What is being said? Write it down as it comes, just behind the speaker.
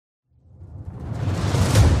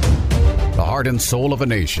heart and soul of a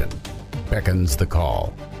nation, beckons the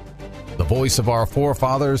call. The voice of our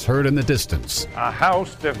forefathers heard in the distance. A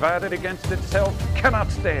house divided against itself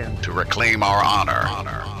cannot stand. To reclaim our honor,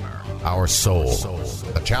 our soul.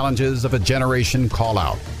 The challenges of a generation call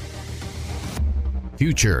out.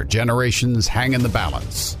 Future generations hang in the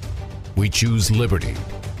balance. We choose liberty.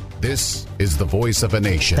 This is the voice of a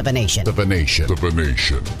nation. Of a nation. Of a nation. Of a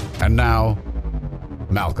nation. And now,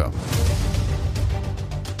 Malcolm.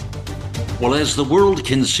 Well, as the world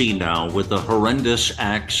can see now, with the horrendous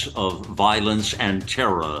acts of violence and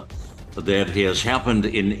terror that has happened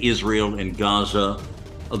in Israel and Gaza,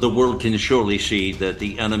 the world can surely see that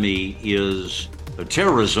the enemy is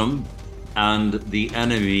terrorism, and the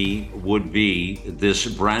enemy would be this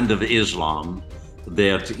brand of Islam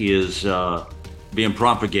that is being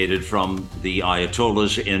propagated from the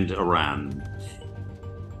Ayatollahs in Iran.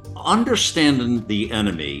 Understanding the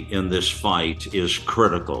enemy in this fight is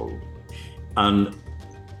critical. And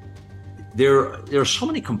there are so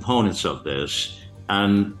many components of this,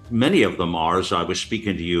 and many of them are, as I was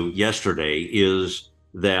speaking to you yesterday, is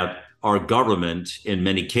that our government, in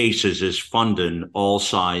many cases, is funding all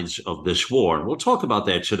sides of this war. And we'll talk about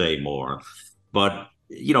that today more. But,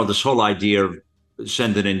 you know, this whole idea of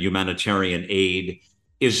sending in humanitarian aid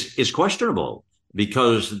is questionable,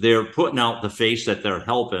 because they're putting out the face that they're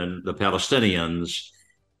helping the Palestinians.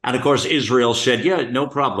 And of course, Israel said, yeah, no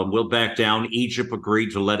problem, we'll back down. Egypt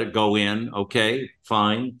agreed to let it go in. Okay,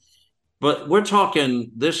 fine. But we're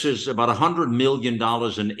talking, this is about $100 million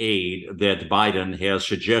in aid that Biden has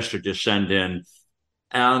suggested to send in.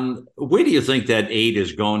 And where do you think that aid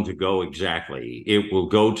is going to go exactly? It will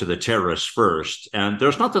go to the terrorists first. And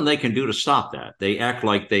there's nothing they can do to stop that. They act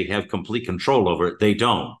like they have complete control over it. They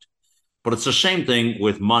don't. But it's the same thing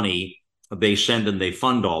with money. They send and they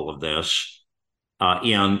fund all of this.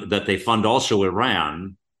 And that they fund also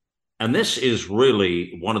Iran. And this is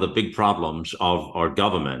really one of the big problems of our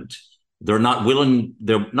government. They're not willing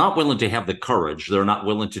to have the courage. They're not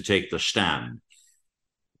willing to take the stand.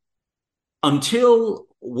 Until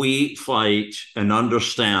we fight and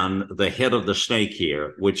understand the head of the snake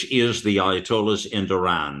here, which is the Ayatollahs in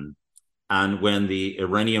Iran. And when the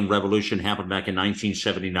Iranian Revolution happened back in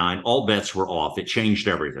 1979, all bets were off. It changed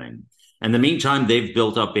everything. In the meantime, they've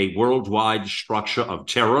built up a worldwide structure of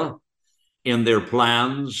terror in their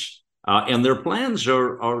plans, and their plans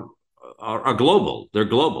are global. They're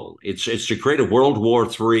global. It's to create a World War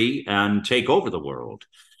III and take over the world.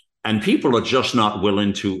 And people are just not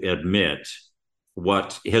willing to admit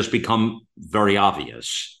what has become very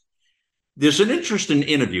obvious. There's an interesting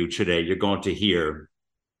interview today you're going to hear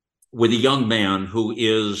with a young man who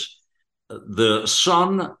is the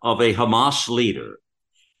son of a Hamas leader.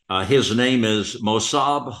 His name is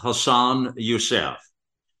Mossab Hassan Youssef.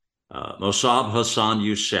 Mossab Hassan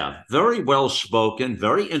Youssef. Very well spoken,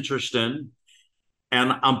 very interesting.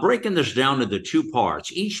 And I'm breaking this down into two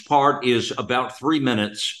parts. Each part is about 3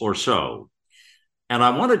 minutes or so. And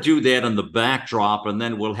I want to do that in the backdrop, and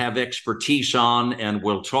then we'll have expertise on, and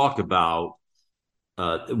we'll talk about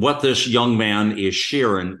what this young man is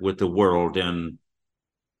sharing with the world. And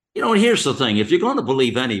you know, and here's the thing. If you're going to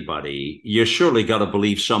believe anybody, you surely got to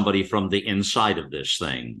believe somebody from the inside of this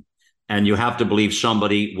thing. And you have to believe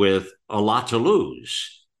somebody with a lot to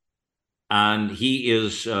lose. And he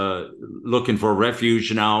is looking for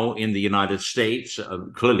refuge now in the United States.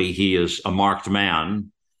 Clearly, he is a marked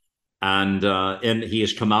man. And he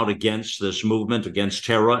has come out against this movement, against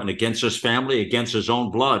terror, and against his family, against his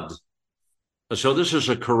own blood. So this is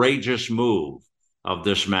a courageous move of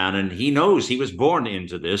this man, and he knows he was born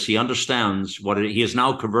into this. He understands he is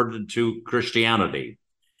now converted to Christianity.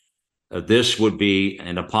 This would be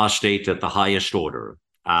an apostate at the highest order,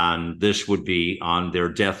 and this would be on their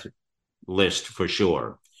death list for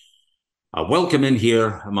sure. Welcome in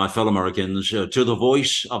here, my fellow Americans, to the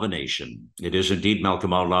voice of a nation. It is indeed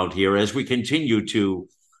Malcolm Out Loud here as we continue to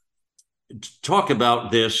talk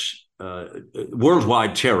about this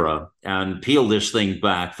worldwide terror and peel this thing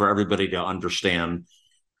back for everybody to understand.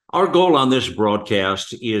 Our goal on this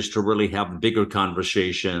broadcast is to really have bigger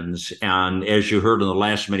conversations, and as you heard in the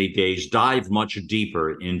last many days, dive much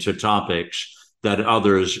deeper into topics that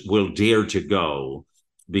others will dare to go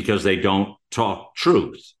because they don't talk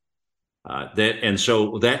truth. And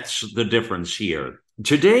so that's the difference here.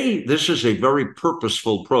 Today, this is a very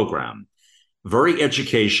purposeful program, very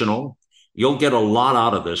educational. You'll get a lot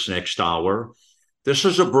out of this next hour. This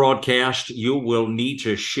is a broadcast you will need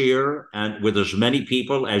to share and with as many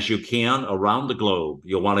people as you can around the globe.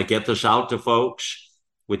 You'll want to get this out to folks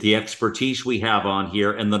with the expertise we have on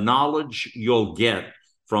here and the knowledge you'll get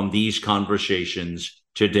from these conversations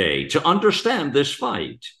today to understand this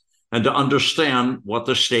fight. and to understand what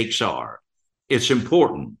the stakes are. It's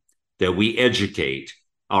important that we educate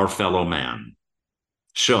our fellow man.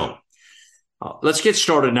 So let's get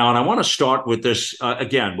started now. And I want to start with this.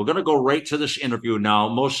 Again, we're going to go right to this interview now.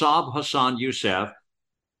 Mossab Hassan Youssef,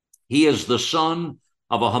 he is the son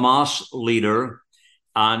of a Hamas leader,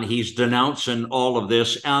 and he's denouncing all of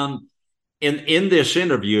this. And in this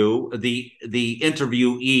interview, the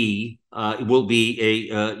interviewee will be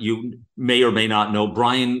you may or may not know,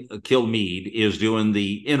 Brian Kilmeade is doing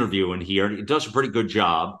the interview in here, and he does a pretty good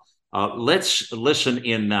job. Let's listen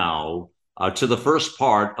in now to the first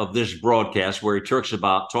part of this broadcast, where he talks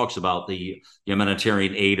about the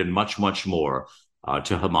humanitarian aid and much, much more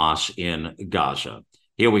to Hamas in Gaza.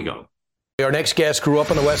 Here we go. Our next guest grew up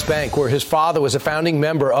on the West Bank, where his father was a founding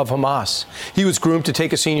member of Hamas. He was groomed to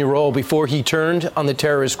take a senior role before he turned on the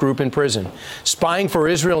terrorist group in prison. Spying for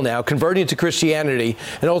Israel now, converting to Christianity,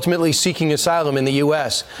 and ultimately seeking asylum in the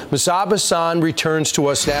U.S. Mossab Hassan returns to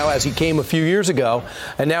us now, as he came a few years ago.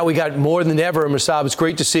 And now we got more than ever. Mossab, it's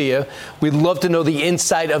great to see you. We'd love to know the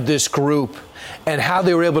insight of this group and how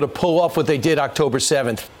they were able to pull off what they did October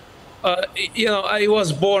 7th. I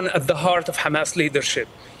was born at the heart of Hamas leadership,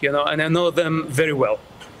 and I know them very well.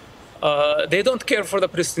 They don't care for the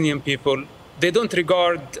Palestinian people. They don't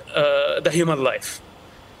regard the human life.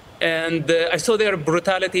 And I saw their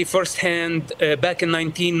brutality firsthand back in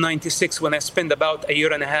 1996, when I spent about a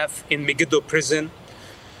year and a half in Megiddo prison.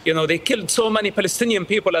 They killed so many Palestinian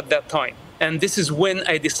people at that time. And this is when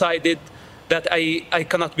I decided that I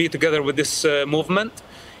cannot be together with this movement.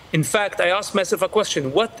 In fact, I asked myself a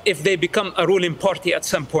question: what if they become a ruling party at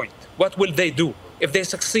some point? What will they do? If they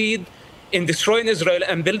succeed in destroying Israel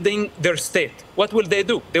and building their state, what will they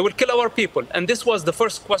do? They will kill our people. And this was the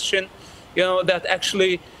first question, that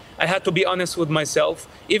actually I had to be honest with myself.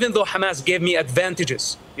 Even though Hamas gave me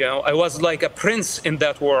advantages, I was like a prince in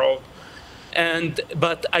that world,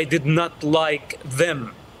 but I did not like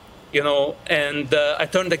them, and I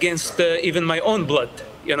turned against even my own blood.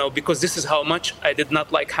 Because this is how much I did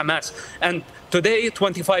not like Hamas. And today,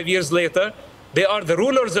 25 years later, they are the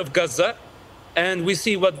rulers of Gaza, and we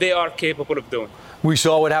see what they are capable of doing. We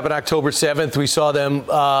saw what happened October 7th. We saw them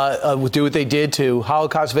do what they did to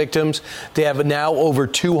Holocaust victims. They have now over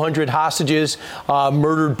 200 hostages,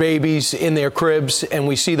 murdered babies in their cribs, and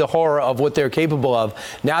we see the horror of what they're capable of.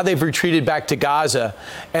 Now they've retreated back to Gaza,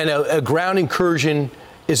 and a ground incursion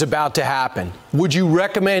is about to happen. Would you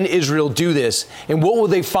recommend Israel do this? And what will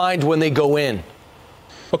they find when they go in?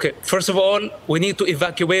 Okay, first of all, we need to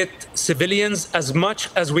evacuate civilians as much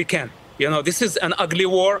as we can. This is an ugly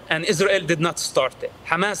war, and Israel did not start it.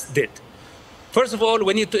 Hamas did. First of all,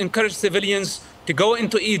 we need to encourage civilians to go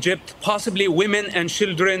into Egypt, possibly women and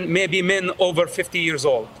children, maybe men over 50 years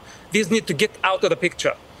old. These need to get out of the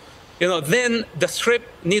picture. Then the strip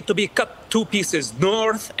need to be cut two pieces,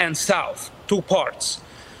 north and south, two parts.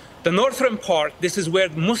 The northern part, this is where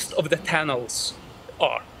most of the tunnels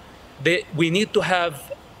are. We need to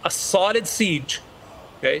have a solid siege,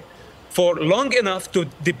 okay, for long enough to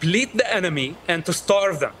deplete the enemy and to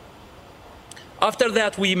starve them. After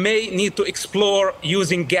that, we may need to explore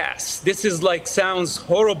using gas. This is sounds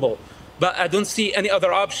horrible, but I don't see any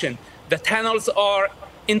other option. The tunnels are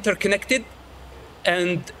interconnected,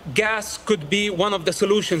 and gas could be one of the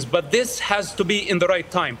solutions, but this has to be in the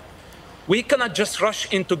right time. We cannot just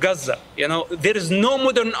rush into Gaza. There is no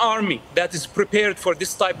modern army that is prepared for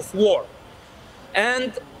this type of war.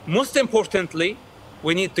 And most importantly,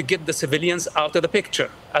 we need to get the civilians out of the picture.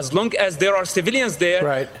 As long as there are civilians there,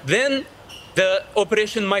 right, then the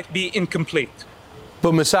operation might be incomplete.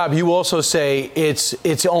 But Mossab, you also say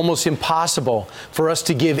it's almost impossible for us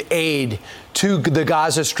to give aid to the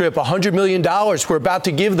Gaza Strip. $100 million we're about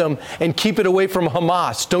to give them and keep it away from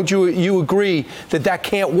Hamas. Don't you agree that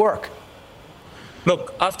can't work?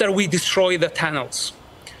 Look, after we destroy the tunnels,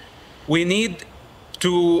 we need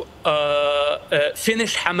to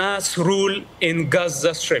finish Hamas rule in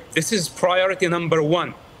Gaza Strip. This is priority number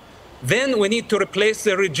one. Then we need to replace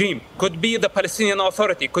the regime. Could be the Palestinian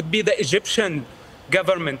Authority, could be the Egyptian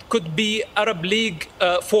government, could be Arab League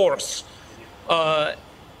force.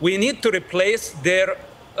 We need to replace their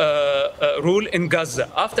rule in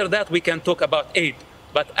Gaza. After that, we can talk about aid.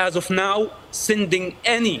 But as of now, sending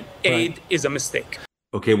any aid is a mistake.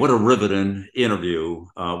 Okay, what a riveting interview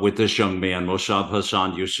with this young man, Mossab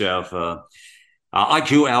Hassan Youssef.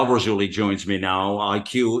 IQ Al-Razuli joins me now.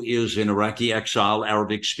 IQ is an Iraqi exile,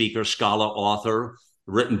 Arabic speaker, scholar, author,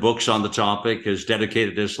 written books on the topic, has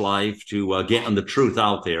dedicated his life to getting the truth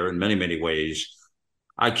out there in many, many ways.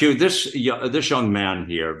 IQ, this young man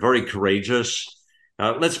here, very courageous.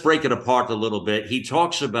 Let's break it apart a little bit. He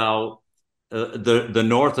talks about the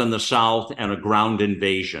North and the South and a ground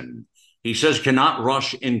invasion. He says cannot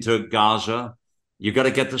rush into Gaza. You got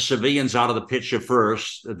to get the civilians out of the picture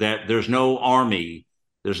first. That there's no army,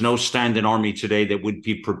 there's no standing army today that would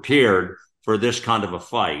be prepared for this kind of a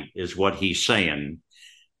fight, is what he's saying.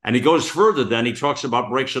 And he goes further. Then he talks about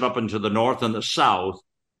breaks it up into the North and the South.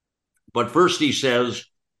 But first he says,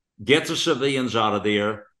 get the civilians out of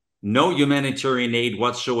there, no humanitarian aid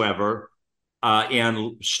whatsoever,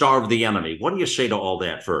 and starve the enemy. What do you say to all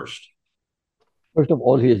that first? First of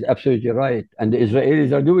all, he is absolutely right. And the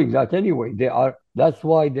Israelis are doing that anyway. That's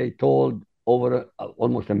why they told over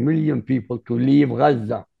almost 1 million people to leave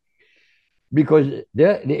Gaza. Because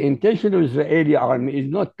the intention of the Israeli army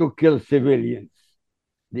is not to kill civilians.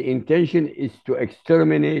 The intention is to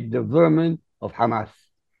exterminate the vermin of Hamas.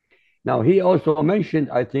 Now, he also mentioned,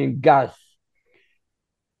 I think, gas.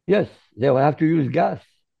 Yes, they will have to use gas.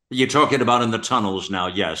 You're talking about in the tunnels now.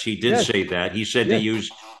 Yes, he did say that. He said to use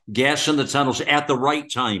gas in the tunnels at the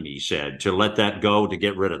right time, he said, to let that go, to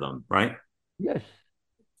get rid of them, right? Yes.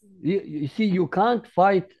 You see, you can't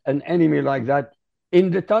fight an enemy like that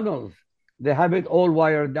in the tunnels. They have it all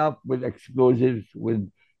wired up with explosives, with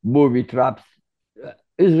booby traps.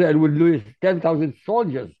 Israel would lose 10,000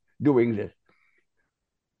 soldiers doing this.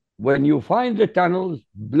 When you find the tunnels,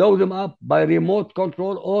 blow them up by remote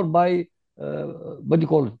control or by, what do you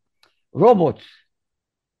call it? Robots.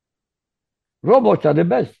 Robots are the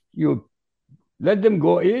best. You let them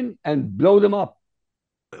go in and blow them up.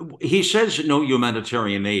 He says no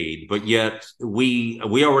humanitarian aid, but yet we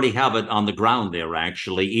already have it on the ground there,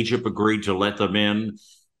 actually. Egypt agreed to let them in.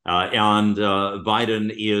 And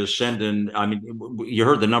Biden is sending, I mean, you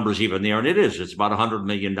heard the numbers even there, and it's about $100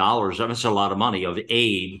 million. That's a lot of money of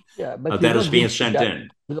aid that is being sent in.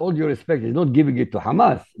 With all due respect, he's not giving it to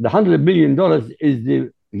Hamas. The $100 million is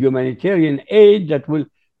the humanitarian aid that will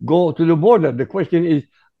go to the border. The question is,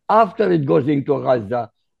 after it goes into Gaza,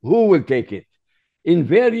 who will take it?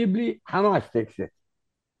 Invariably, Hamas takes it.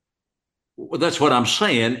 Well, that's what I'm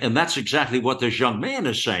saying, and that's exactly what this young man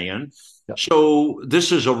is saying. So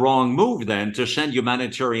this is a wrong move then to send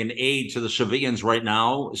humanitarian aid to the civilians right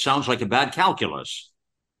now. It sounds like a bad calculus.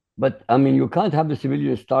 But, I mean, you can't have the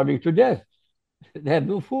civilians starving to death. They have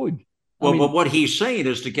no food. Well, but what he's saying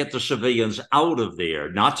is to get the civilians out of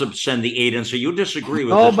there, not to send the aid in. So you disagree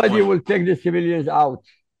with this Nobody will take the civilians out.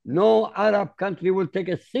 No Arab country will take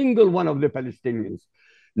a single one of the Palestinians.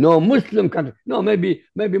 No Muslim country. No, maybe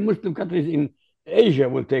Muslim countries in Asia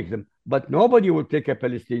will take them, but nobody will take a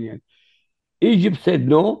Palestinian. Egypt said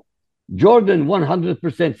no. Jordan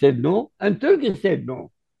 100% said no, and Turkey said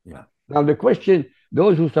no. Yeah. Now the question: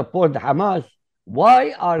 those who support Hamas,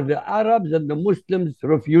 why are the Arabs and the Muslims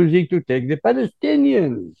refusing to take the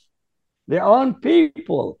Palestinians? Their own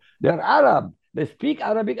people. They're Arab. They speak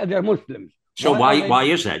Arabic and they're Muslims. So why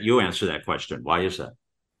is that? You answer that question. Why is that?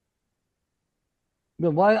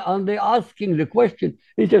 Why aren't they asking the question?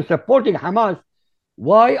 Instead of supporting Hamas,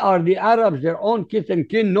 why are the Arabs, their own kith and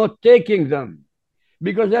kin, not taking them?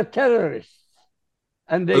 Because they're terrorists.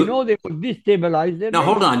 And they know they will destabilize them. Now,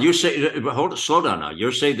 hold on. You say, slow down now.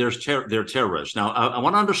 You're saying they're terrorists. Now, I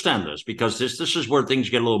want to understand this, because this is where things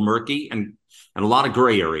get a little murky and a lot of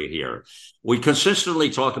gray area here. We consistently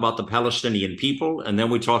talk about the Palestinian people, and then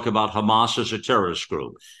we talk about Hamas as a terrorist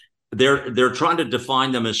group. They're trying to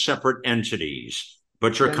define them as separate entities,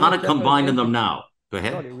 but you're kind of combining them now. Go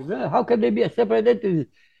ahead. Sorry, how can they be a separate entity?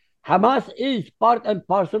 Hamas is part and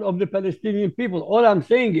parcel of the Palestinian people. All I'm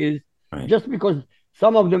saying is, just because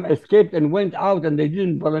some of them escaped and went out and they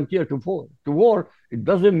didn't volunteer to war, it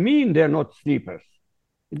doesn't mean they're not sleepers.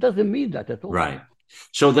 It doesn't mean that at all. Right.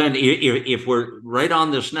 So then if we're right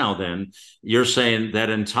on this now, then you're saying that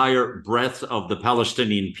entire breadth of the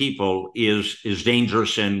Palestinian people is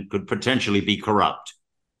dangerous and could potentially be corrupt.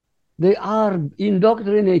 They are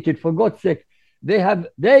indoctrinated, for God's sake. They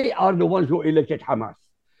are the ones who elected Hamas.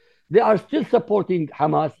 They are still supporting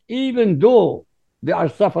Hamas, even though they are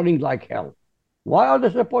suffering like hell. Why are they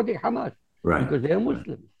supporting Hamas? Right. Because they are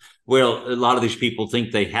Muslims. Well, a lot of these people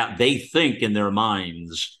think they think in their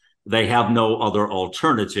minds they have no other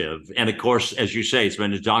alternative. And of course, as you say, it's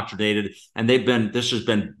been indoctrinated, and this has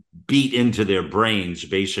been beat into their brains,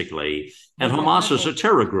 basically. And Hamas is a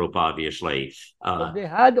terror group, obviously. But they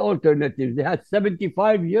had alternatives. They had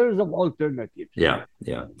 75 years of alternatives. Yeah.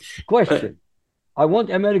 Question. I want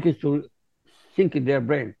Americans to think in their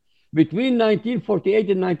brain. Between 1948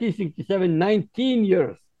 and 1967, 19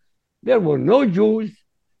 years, there were no Jews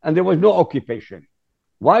and there was no occupation.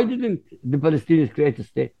 Why didn't the Palestinians create a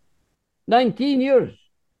state? 19 years.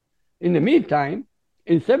 In the meantime,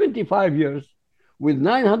 in 75 years, with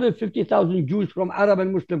 950,000 Jews from Arab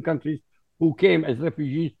and Muslim countries, who came as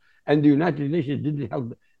refugees, and the United Nations didn't help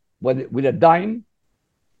with a dime.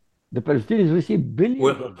 The Palestinians received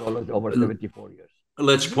billions of dollars over 74 years.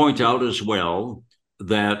 Let's point out as well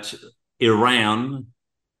that Iran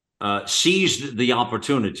seized the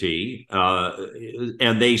opportunity,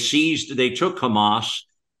 and they took Hamas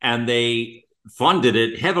and they funded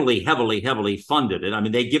it heavily funded it. I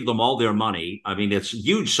mean, they give them all their money. I mean, it's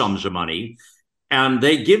huge sums of money. And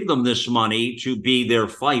they give them this money to be their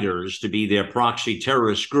fighters, to be their proxy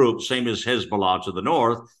terrorist group, same as Hezbollah to the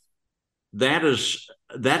north. That is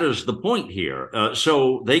the point here.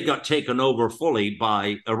 So they got taken over fully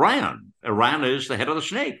by Iran. Iran is the head of the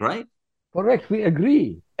snake, right? Correct. We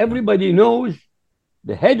agree. Everybody knows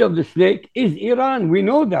the head of the snake is Iran. We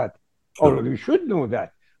know that, or we should know that.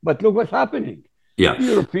 But look what's happening. Yeah. The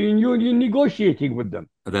European Union negotiating with them.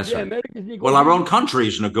 That's right. Americans well, our own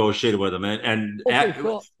countries negotiated with them,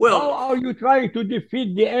 how are you trying to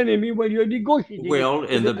defeat the enemy when you're negotiating? Well,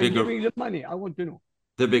 and giving them money. I want to know.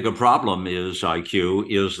 The bigger problem is, IQ,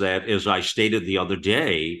 is that, as I stated the other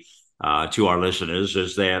day to our listeners,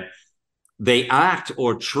 is that they act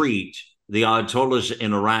or treat the Ayatollahs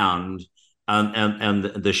in Iran and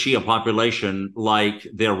the Shia population like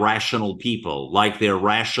they're rational people, like they're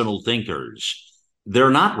rational thinkers.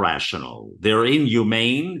 They're not rational. They're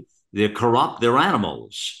inhumane. They're corrupt. They're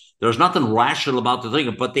animals. There's nothing rational about the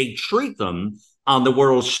thing, but they treat them on the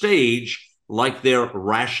world stage like they're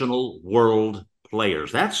rational world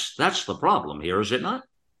players. That's the problem here, is it not?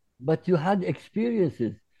 But you had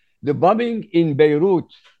experiences. The bombing in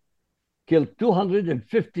Beirut killed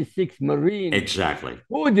 256 Marines. Exactly.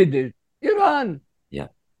 Who did it? Iran. Yeah.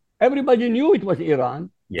 Everybody knew it was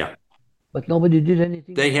Iran. Yeah. But nobody did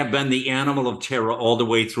anything. They have been the animal of terror all the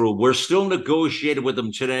way through. We're still negotiating with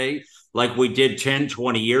them today like we did 10,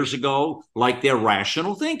 20 years ago, like they're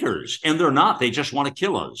rational thinkers. And they're not. They just want to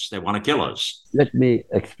kill us. They want to kill us. Let me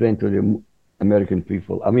explain to the American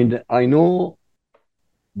people. I mean, I know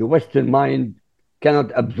the Western mind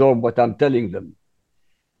cannot absorb what I'm telling them.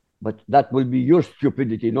 But that will be your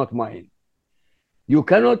stupidity, not mine. You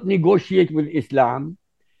cannot negotiate with Islam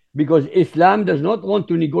because Islam does not want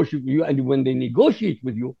to negotiate with you. And when they negotiate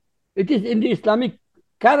with you, it is in the Islamic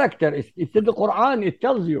character. It's in the Quran. It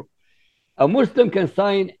tells you a Muslim can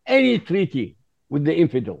sign any treaty with the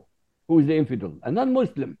infidel. Who is the infidel? A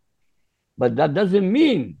non-Muslim. But that doesn't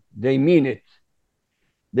mean they mean it.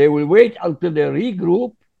 They will wait until they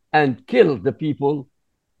regroup and kill the people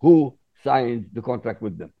who signed the contract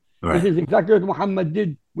with them. Right. This is exactly what Muhammad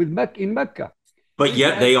did with in Mecca. But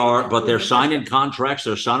yet they're signing contracts,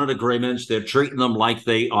 they're signing agreements, they're treating them like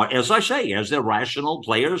they are, as I say, as they're rational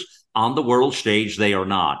players on the world stage. They are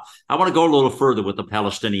not. I want to go a little further with the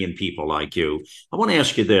Palestinian people, IQ. I want to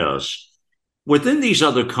ask you this. Within these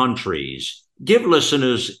other countries, give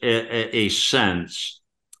listeners a sense.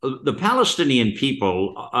 The Palestinian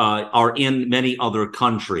people are in many other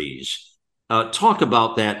countries. Talk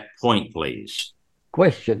about that point, please.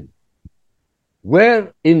 Question.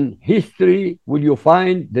 Where in history will you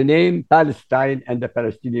find the name Palestine and the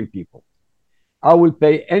Palestinian people? I will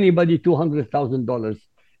pay anybody $200,000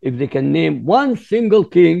 if they can name one single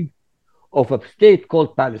king of a state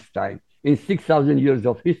called Palestine in 6,000 years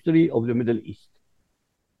of history of the Middle East.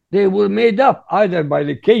 They were made up either by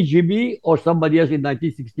the KGB or somebody else in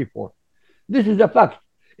 1964. This is a fact.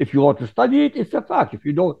 If you want to study it, it's a fact. If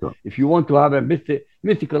you don't, if you want to have a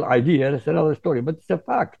mythical idea, that's another story, but it's a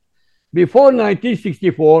fact. Before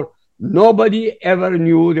 1964, nobody ever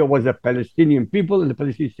knew there was a Palestinian people in the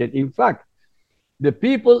Palestinian state. In fact, the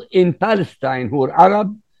people in Palestine who were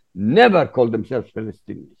Arab never called themselves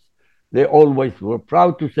Palestinians. They always were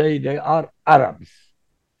proud to say they are Arabs.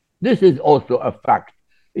 This is also a fact.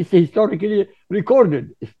 It's historically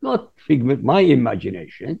recorded. It's not figment, my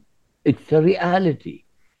imagination. It's a reality.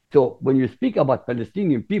 So when you speak about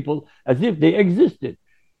Palestinian people as if they existed,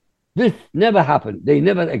 this never happened. They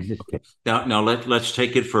never existed. Now let's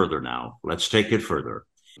take it further now. Let's take it further.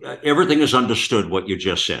 Everything is understood what you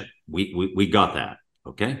just said. We got that,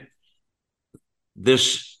 okay?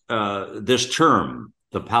 This term,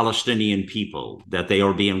 the Palestinian people, that they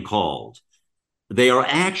are being called, they are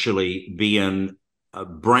actually being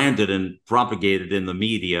branded and propagated in the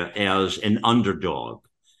media as an underdog.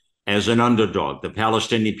 The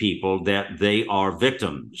Palestinian people, that they are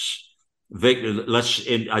victims.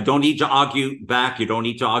 I don't need to argue back. You don't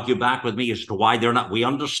need to argue back with me as to why they're not. We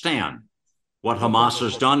understand what Hamas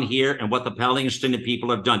has done here and what the Palestinian people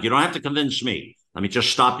have done. You don't have to convince me. Let me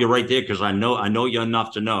just stop you right there, because I know you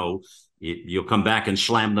enough to know you'll come back and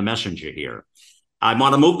slam the messenger here. I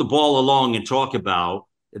want to move the ball along and talk about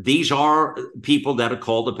These are people that are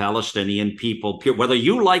called the Palestinian people. Whether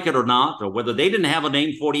you like it or not, or whether they didn't have a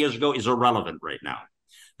name 40 years ago is irrelevant right now.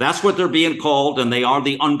 That's what they're being called, and they are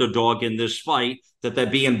the underdog in this fight, that they're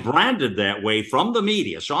being branded that way from the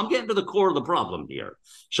media. So I'm getting to the core of the problem here.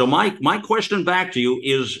 So my question back to you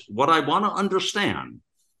is what I want to understand.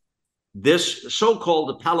 This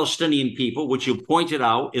so-called Palestinian people, which you pointed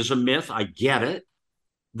out is a myth, I get it.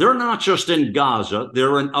 They're not just in Gaza,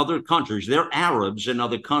 they're in other countries. They're Arabs in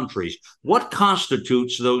other countries. What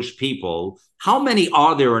constitutes those people? How many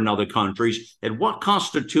are there in other countries? And what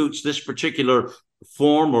constitutes this particular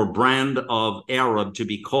form or brand of Arab to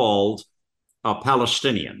be called a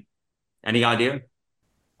Palestinian? Any idea?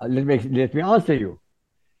 Let me answer you.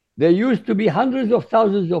 There used to be hundreds of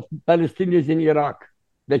thousands of Palestinians in Iraq.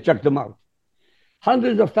 They checked them out.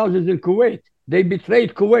 Hundreds of thousands in Kuwait. They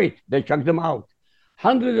betrayed Kuwait. They checked them out.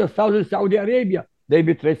 Hundreds of thousands in Saudi Arabia. They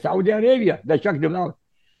betrayed Saudi Arabia. They checked them out.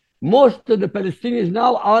 Most of the Palestinians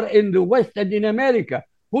now are in the West and in America.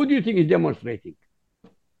 Who do you think is demonstrating?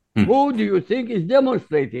 Who do you think is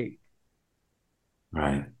demonstrating?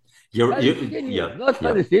 Right. Not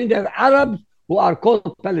Palestinians. They're Arabs who are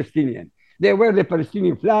called Palestinian. They wear the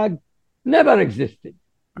Palestinian flag. Never existed.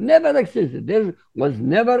 Never existed. There was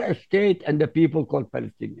never a state and the people called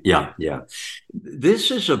Palestinians. Yeah. This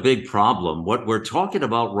is a big problem. What we're talking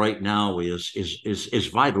about right now is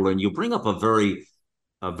vital, and you bring up a very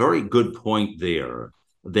good point there.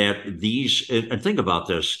 That these, and think about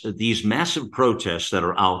this, these massive protests that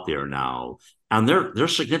are out there now, and they're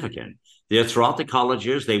significant. They're throughout the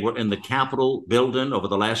colleges. They were in the Capitol building over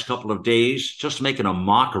the last couple of days, just making a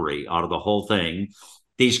mockery out of the whole thing.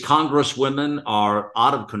 These congresswomen are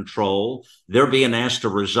out of control. They're being asked to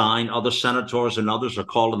resign. Other senators and others are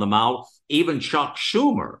calling them out. Even Chuck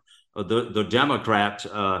Schumer, the Democrat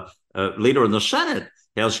leader in the Senate,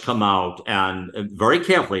 has come out and very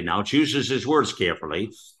carefully now chooses his words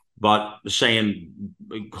carefully, but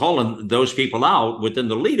calling those people out within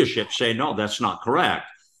the leadership, saying, no, that's not correct.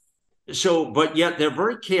 So, but yet they're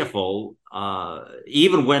very careful,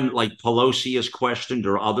 even when like Pelosi is questioned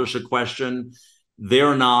or others are questioned,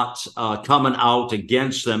 they're not coming out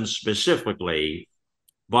against them specifically.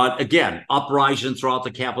 But again, uprising throughout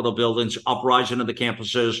the Capitol buildings, uprising in the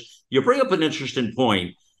campuses. You bring up an interesting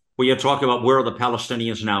point where you're talking about where are the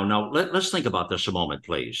Palestinians now. Now, let's think about this a moment,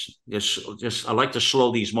 please. I like to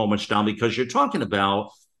slow these moments down because you're talking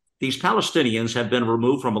about these Palestinians have been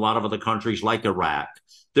removed from a lot of other countries like Iraq.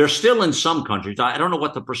 They're still in some countries. I don't know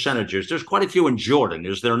what the percentage is. There's quite a few in Jordan,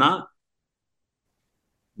 is there not?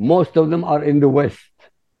 Most of them are in the West.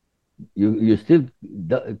 You still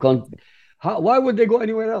can't. Why would they go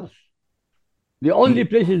anywhere else? The only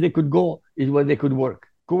places they could go is where they could work.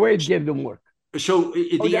 Kuwait gave them work. So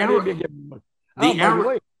you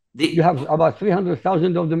have about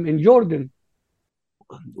 300,000 of them in Jordan.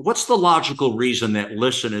 What's the logical reason that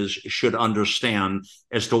listeners should understand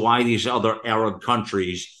as to why these other Arab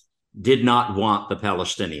countries did not want the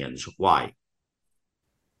Palestinians? Why?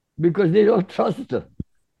 Because they don't trust them.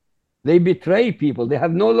 They betray people. They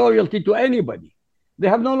have no loyalty to anybody. They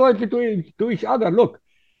have no loyalty to each other. Look,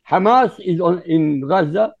 Hamas is in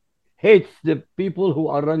Gaza, hates the people who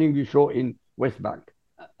are running the show in West Bank,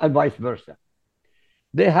 and vice versa.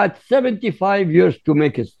 They had 75 years to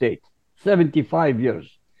make a state. 75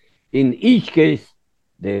 years. In each case,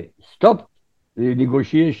 they stopped the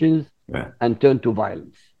negotiations and turned to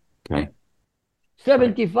violence. Okay.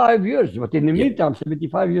 75 years. But in the meantime,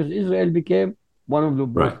 75 years, Israel became one of the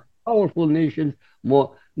most powerful nations. We're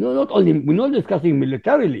not discussing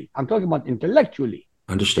militarily. I'm talking about intellectually.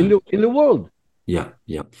 Understand. In the world. Yeah.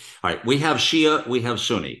 All right. We have Shia, we have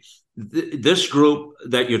Sunni. This group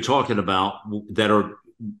that you're talking about that are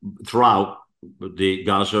throughout the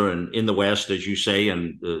Gaza and in the West, as you say,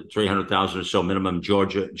 and 300,000 or so minimum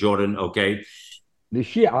Jordan, okay? The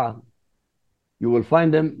Shia, you will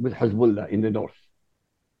find them with Hezbollah in the north.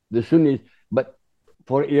 The Sunnis, but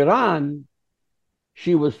for Iran,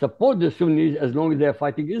 she will support the Sunnis as long as they're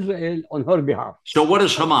fighting Israel on her behalf. So what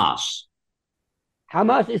is Hamas?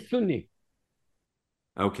 Hamas is Sunni.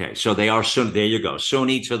 Okay, so they are Sunni. There you go.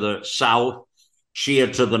 Sunni to the south,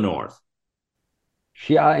 Shia to the north.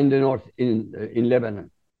 Shia in the north, in Lebanon.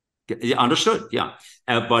 Understood, yeah.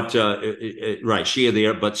 But Shia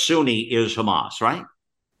there, but Sunni is Hamas, right?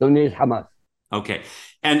 Sunni is Hamas. Okay.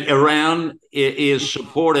 And Iran is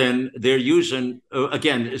supporting, they're using,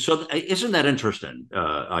 again, so isn't that interesting,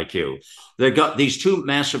 IQ? They've got these two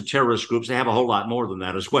massive terrorist groups. They have a whole lot more than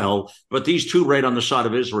that as well. But these two right on the side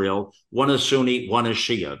of Israel, one is Sunni, one is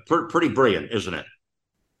Shia. Pretty brilliant, isn't it?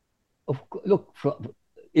 Look,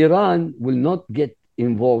 Iran will not get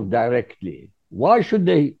involved directly Why should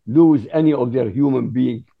they lose any of their human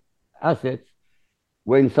being assets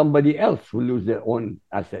when somebody else will lose their own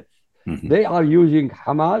assets? Mm-hmm. They are using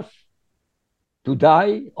Hamas to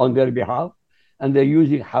die on their behalf, and they're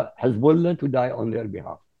using Hezbollah to die on their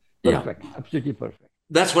behalf. Perfect. Yeah. Absolutely perfect.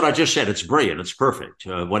 That's what I just said. It's brilliant. It's perfect.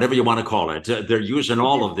 Whatever you want to call it. They're using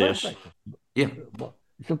all of this. Perfect. Yeah.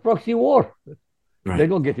 It's a proxy war. Right. They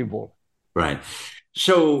don't get involved. Right.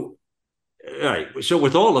 So, So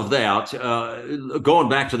with all of that, going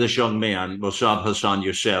back to this young man, Mossab Hassan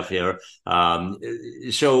Youssef here,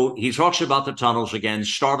 so he talks about the tunnels again,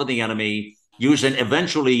 starving the enemy,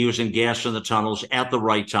 eventually using gas in the tunnels at the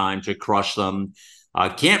right time to crush them.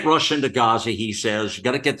 Can't rush into Gaza, he says.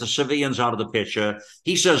 Got to get the civilians out of the picture.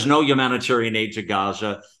 He says no humanitarian aid to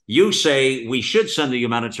Gaza. You say we should send the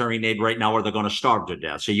humanitarian aid right now or they're going to starve to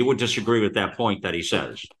death. So you would disagree with that point that he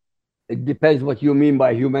says. It depends what you mean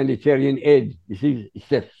by humanitarian aid. You see,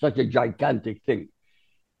 it's such a gigantic thing.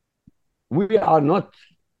 We are not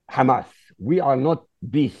Hamas. We are not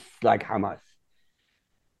beasts like Hamas.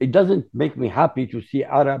 It doesn't make me happy to see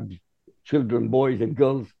Arab children, boys and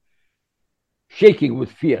girls shaking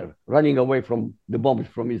with fear, running away from the bombs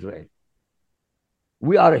from Israel.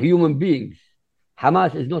 We are human beings.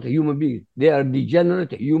 Hamas is not a human being. They are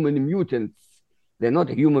degenerate human mutants. They're not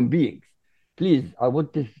human beings. Please, I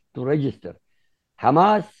want this to register.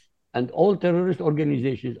 Hamas and all terrorist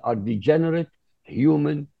organizations are degenerate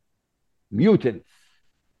human mutants.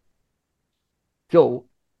 So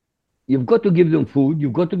you've got to give them food.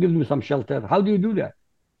 You've got to give them some shelter. How do you do that?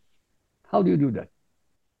 How do you do that?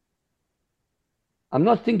 I'm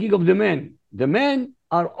not thinking of the men. The men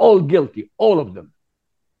are all guilty, all of them.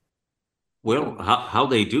 Well, how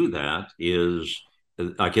they do that is,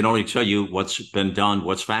 I can only tell you what's been done,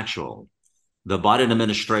 what's factual. The Biden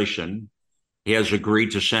administration has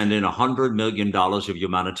agreed to send in $100 million of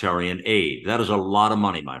humanitarian aid. That is a lot of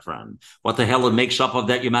money, my friend. What the hell it makes up of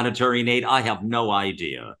that humanitarian aid, I have no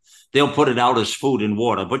idea. They'll put it out as food and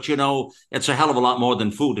water, but it's a hell of a lot more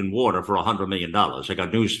than food and water for $100 million. I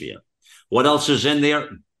got news for you. What else is in there?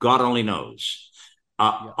 God only knows.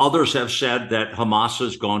 Others have said that Hamas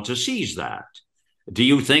is going to seize that. Do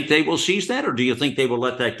you think they will seize that, or do you think they will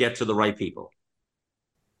let that get to the right people?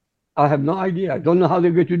 I have no idea. I don't know how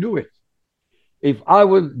they're going to do it. If I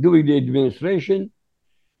were doing the administration,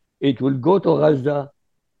 it will go to Gaza.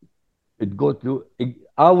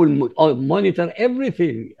 I will monitor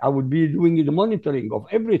everything. I would be doing the monitoring of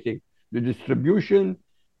everything, the distribution.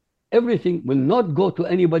 Everything will not go to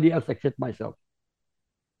anybody else except myself.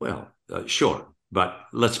 Well, sure. But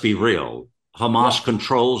let's be real. Hamas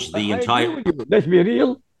controls the entire... Let's be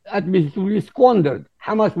real. That means it will be squandered.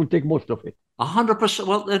 Hamas will take most of it. 100%.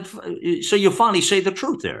 Well, so you finally say the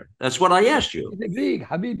truth there. That's what I asked you. Disagreeing,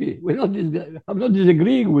 Habibi. I'm not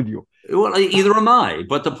disagreeing with you. Well, either am I.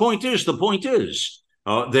 But the point is that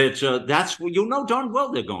that's what darn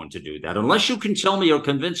well they're going to do that. Unless you can tell me or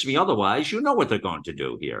convince me otherwise, you know what they're going to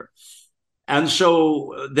do here. And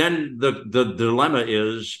so then the dilemma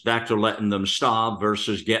is back to letting them starve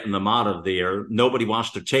versus getting them out of there. Nobody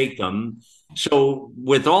wants to take them. So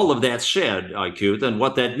with all of that said, IQ, then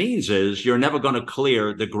what that means is you're never going to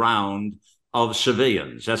clear the ground of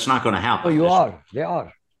civilians. That's not going to happen. Oh, they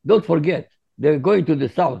are. Don't forget, they're going to the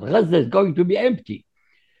south. Gaza is going to be empty.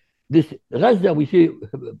 This Gaza, we see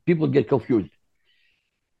people get confused.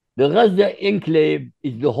 The Gaza enclave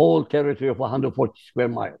is the whole territory of 140 square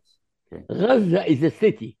miles. Okay. Gaza is a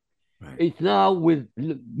city. Right. It's now with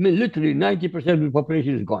literally 90% of the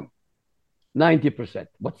population is gone. 90%.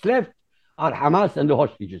 What's left are Hamas and the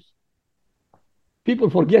hostages. People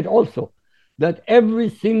forget also that every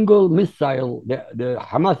single missile the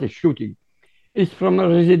Hamas is shooting is from a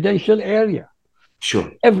residential area.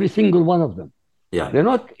 Sure. Every single one of them. Yeah. They're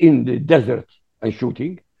not in the desert and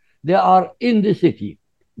shooting. They are in the city,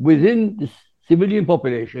 within the civilian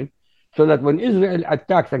population, so that when Israel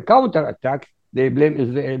attacks and counterattacks, they blame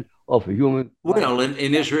Israel of human. Well,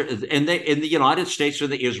 in Israel, in the United States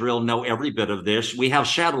and Israel know every bit of this. We have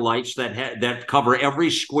satellites that cover every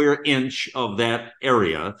square inch of that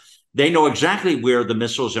area. They know exactly where the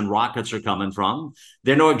missiles and rockets are coming from.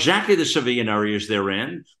 They know exactly the civilian areas they're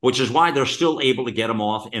in, which is why they're still able to get them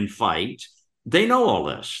off and fight. They know all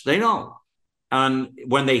this. They know. And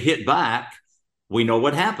when they hit back, we know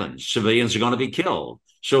what happens. Civilians are going to be killed.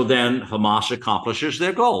 So then Hamas accomplishes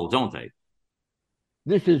their goal, don't they?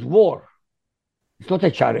 This is war. It's not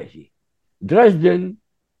a charity. Dresden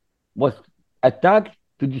was attacked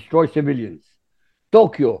to destroy civilians.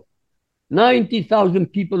 Tokyo, 90,000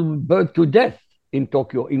 people were burned to death in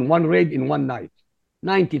Tokyo in one raid in one night.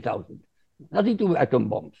 90,000. Nothing to do with atom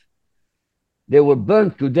bombs. They were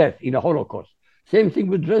burned to death in a Holocaust. Same thing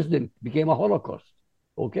with Dresden, became a Holocaust.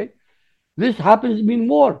 Okay? This happens in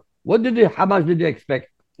more. What did the Hamas did they expect?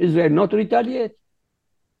 Israel not to retaliate?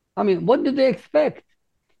 I mean, what did they expect?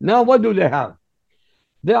 Now, what do they have?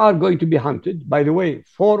 They are going to be hunted. By the way,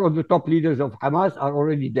 4 of the top leaders of Hamas are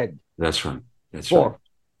already dead. That's right. That's 4. right.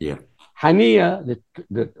 Yeah. Hania,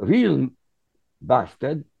 the real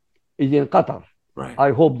bastard, is in Qatar. Right.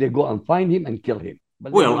 I hope they go and find him and kill him.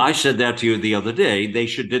 But well, I said that to you the other day. They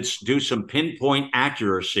should do some pinpoint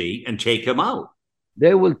accuracy and take him out.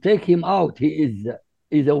 They will take him out. He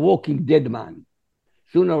is a walking dead man.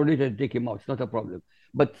 Sooner or later, take him out. It's not a problem.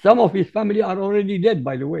 But some of his family are already dead,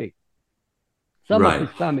 by the way. Some of his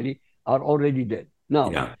family are already dead.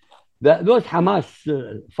 Now, those Hamas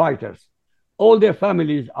fighters, all their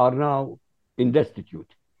families are now in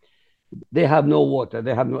destitute. They have no water,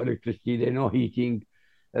 they have no electricity, they have no heating,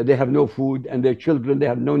 they have no food, and their children, they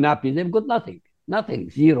have no nappies. They've got nothing,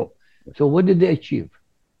 zero. So what did they achieve?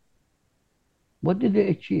 What did they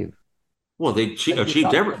achieve? Well, they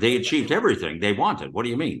achieved everything they wanted. What do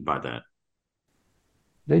you mean by that?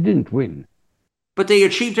 They didn't win. But they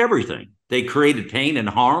achieved everything. They created pain and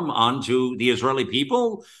harm onto the Israeli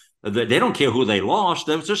people. They don't care who they lost.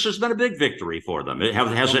 This has been a big victory for them.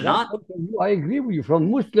 Has it not? I agree with you. From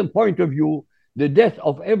Muslim point of view, the death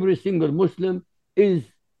of every single Muslim is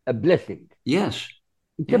a blessing. Yes.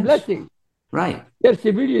 It's a blessing. Right. Their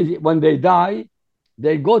civilians, when they die,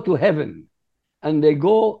 they go to heaven and they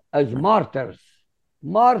go as martyrs.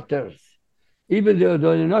 Martyrs. Even though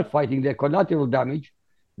they're not fighting, their collateral damage,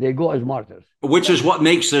 they go as martyrs. Which is what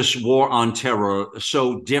makes this war on terror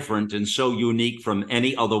so different and so unique from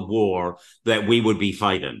any other war that we would be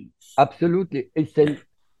fighting. Absolutely. It's an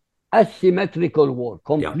asymmetrical war,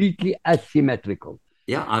 completely asymmetrical.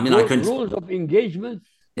 Yeah, I mean, rules of engagement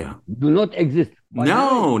do not exist.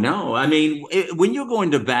 No. I mean, when you're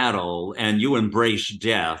going to battle and you embrace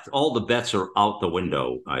death, all the bets are out the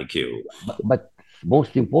window, IQ. But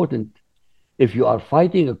most important, if you are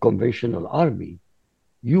fighting a conventional army,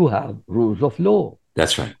 you have rules of law.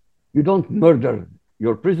 That's right. You don't murder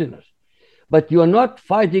your prisoners. But you are not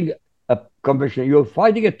fighting a conventional, you're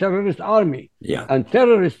fighting a terrorist army. Yeah. And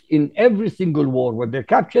terrorists in every single war, when they're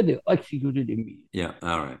captured, they're executed immediately. Yeah,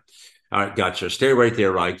 all right, gotcha. Stay right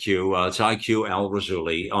there, IQ. It's IQ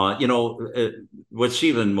Al-Rassouli. What's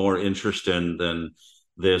even more interesting than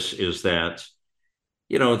this is that,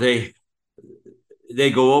 they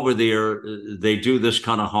go over there, they do this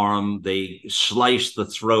kind of harm, they slice the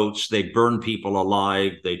throats, they burn people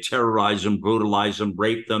alive, they terrorize them, brutalize them,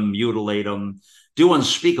 rape them, mutilate them, do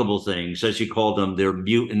unspeakable things, as you call them. They're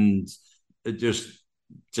mutants, just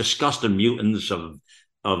disgusting mutants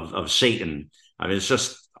of Satan. I mean, it's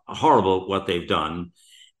just horrible what they've done.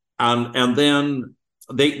 And then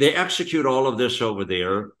they execute all of this over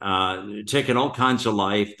there, taking all kinds of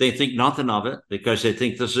life. They think nothing of it because they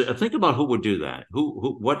think this is. Think about who would do that.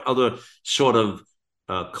 What other sort of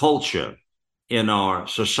culture in our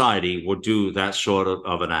society would do that sort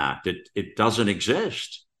of an act? It doesn't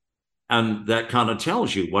exist, and that kind of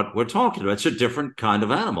tells you what we're talking about. It's a different kind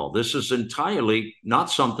of animal. This is entirely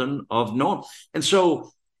not something of norm. And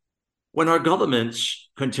so, when our governments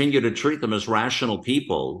continue to treat them as rational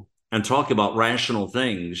people and talk about rational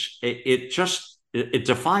things, it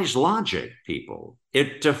defies logic, people.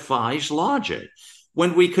 It defies logic.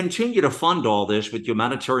 When we continue to fund all this with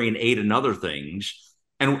humanitarian aid and other things,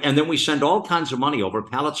 and then we send all kinds of money over,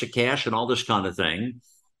 pallets of cash and all this kind of thing,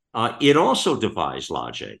 it also defies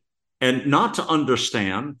logic. And not to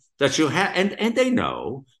understand that you have, and they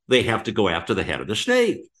know they have to go after the head of the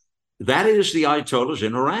state. That is the Ayatollahs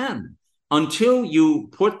in Iran. Until you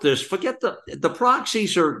put this, forget the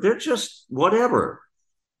proxies they're just whatever.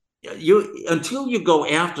 Until you go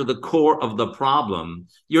after the core of the problem,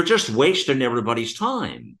 you're just wasting everybody's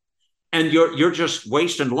time, and you're just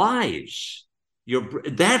wasting lives.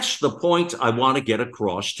 That's the point I want to get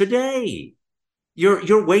across today.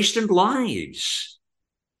 You're wasting lives.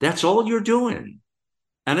 That's all you're doing,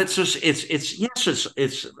 and it's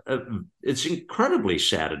incredibly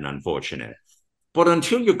sad and unfortunate. But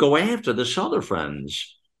until you go after this other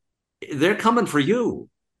friends, they're coming for you.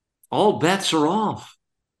 All bets are off.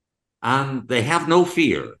 And they have no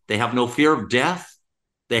fear. They have no fear of death.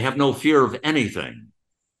 They have no fear of anything.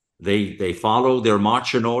 They follow their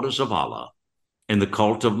marching orders of Allah in the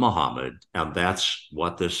cult of Muhammad. And that's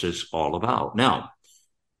what this is all about. Now,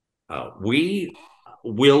 we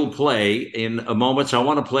will play in a moment. I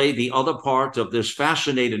want to play the other part of this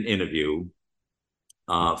fascinating interview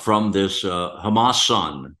from this Hamas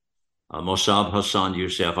son, Mossab Hassan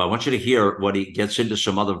Youssef. I want you to hear what he gets into,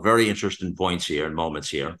 some other very interesting points here and moments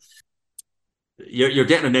here. you're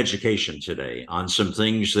getting an education today on some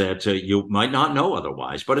things that you might not know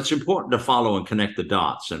otherwise, but it's important to follow and connect the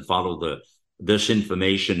dots and follow this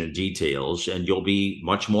information and details, and you'll be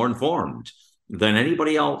much more informed than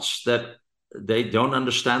anybody else that they don't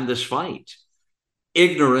understand this fight.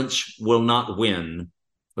 Ignorance will not win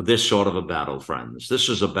this sort of a battle, friends. This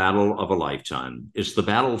is a battle of a lifetime. It's the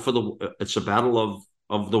battle it's a battle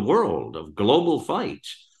of the world, of global fight,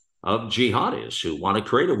 of jihadists who want to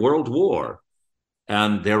create a world war.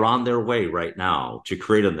 And they're on their way right now to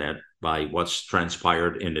creating that by what's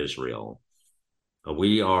transpired in Israel.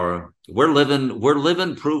 We're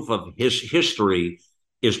living proof of history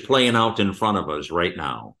is playing out in front of us right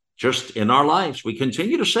now. Just in our lives, we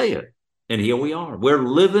continue to say it. And here we are. We're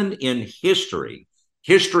living in history.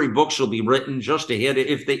 History books will be written just ahead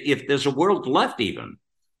if there's a world left, even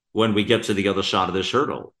when we get to the other side of this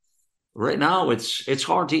hurdle. Right now, it's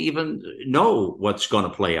hard to even know what's going to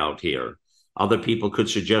play out here. Other people could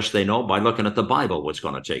suggest they know by looking at the Bible what's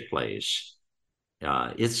going to take place.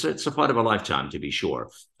 It's a fight of a lifetime, to be sure.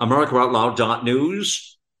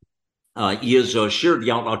 AmericaOutloud.news is shared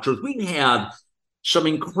the out loud truth. We've had some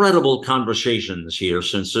incredible conversations here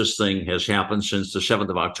since this thing has happened, since the 7th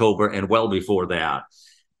of October and well before that.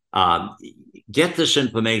 Get this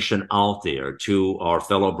information out there to our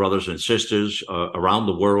fellow brothers and sisters around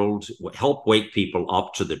the world. Help wake people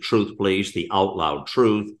up to the truth, please, the out loud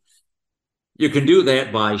truth. You can do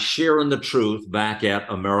that by sharing the truth back at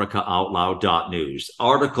AmericaOutloud.news.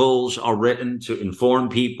 Articles are written to inform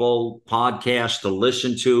people, podcasts to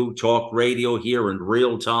listen to, talk radio here in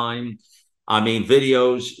real time.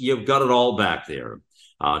 Videos, you've got it all back there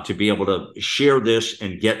to be able to share this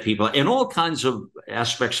and get people in all kinds of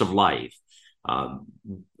aspects of life.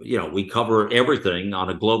 We cover everything on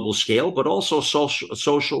a global scale, but also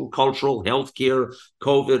social, cultural, healthcare,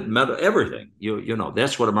 COVID, everything.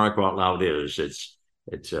 That's what America Out Loud is.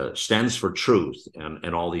 It stands for truth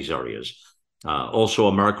in all these areas.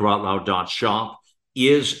 Also, AmericaOutloud.shop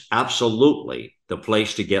is absolutely the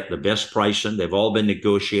place to get the best pricing. They've all been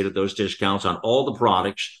negotiated, those discounts on all the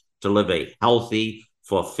products to live a healthy,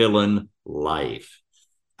 fulfilling life.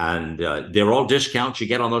 And they're all discounts you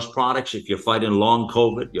get on those products. If you're fighting long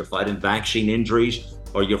COVID, you're fighting vaccine injuries,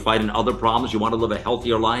 or you're fighting other problems, you want to live a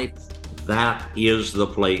healthier life, that is the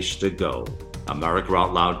place to go.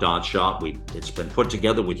 AmericaOutloud.shop. It's been put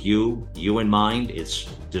together with you in mind. It's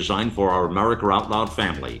designed for our America Out Loud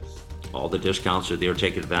family. All the discounts are there.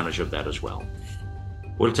 Take advantage of that as well.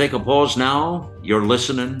 We'll take a pause now. You're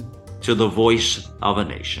listening to the Voice of a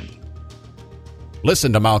Nation.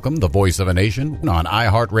 Listen to Malcolm, the Voice of a Nation, on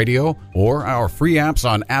iHeartRadio or our free apps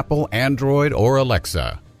on Apple, Android, or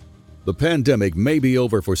Alexa. The pandemic may be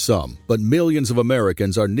over for some, but millions of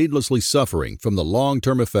Americans are needlessly suffering from the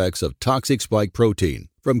long-term effects of toxic spike protein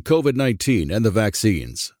from COVID-19 and the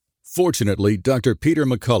vaccines. Fortunately, Dr. Peter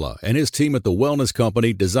McCullough and his team at the Wellness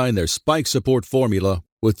Company designed their spike support formula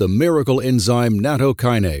with the miracle enzyme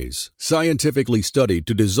nattokinase, scientifically studied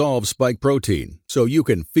to dissolve spike protein so you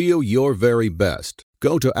can feel your very best.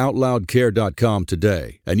 Go to OutLoudCare.com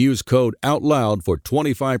today and use code OUTLOUD for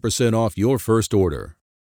 25% off your first order.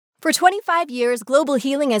 For 25 years, Global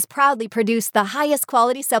Healing has proudly produced the highest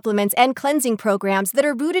quality supplements and cleansing programs that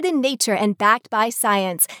are rooted in nature and backed by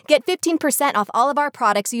science. Get 15% off all of our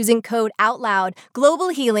products using code OUTLOUD. Global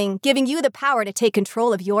Healing, giving you the power to take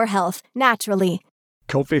control of your health naturally.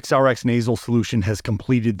 Cofix RX Nasal Solution has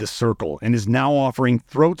completed the circle and is now offering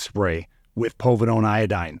throat spray with povidone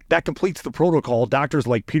iodine. That completes the protocol doctors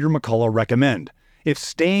like Peter McCullough recommend. If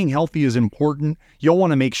staying healthy is important, you'll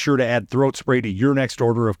want to make sure to add throat spray to your next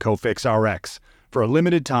order of Cofix RX. For a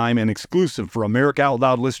limited time and exclusive for America Out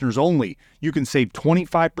Loud listeners only, you can save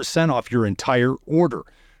 25% off your entire order.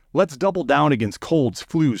 Let's double down against colds,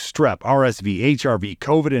 flus, strep, RSV, HRV,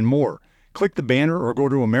 COVID, and more. Click the banner or go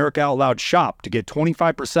to America Out Loud Shop to get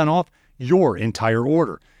 25% off your entire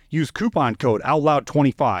order. Use coupon code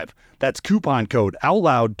OUTLOUD25. That's coupon code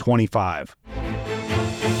OUTLOUD25.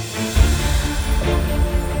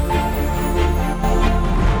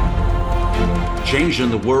 Changing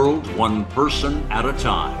the world one person at a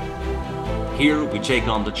time. Here we take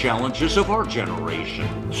on the challenges of our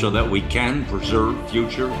generation so that we can preserve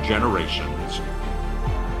future generations.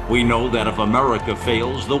 We know that if America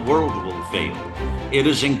fails, the world will fail. It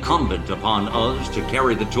is incumbent upon us to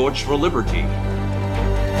carry the torch for liberty.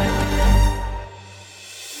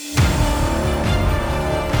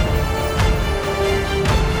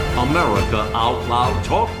 America Out Loud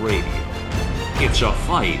Talk Radio. It's a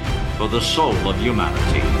fight for the soul of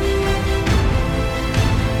humanity.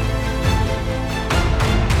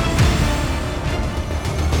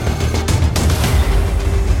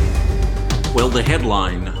 Well, the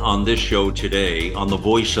headline on this show today on The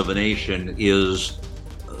Voice of a Nation is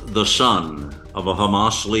the son of a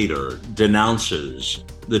Hamas leader denounces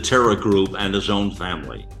the terror group and his own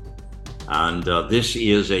family. And this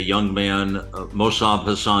is a young man, Mossab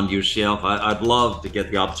Hassan Youssef. I'd love to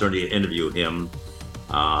get the opportunity to interview him.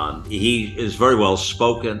 He is very well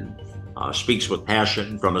spoken, speaks with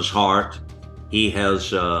passion from his heart. He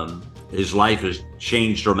has, his life has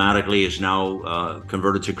changed dramatically, is now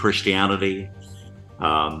converted to Christianity.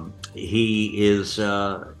 He's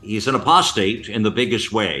an apostate in the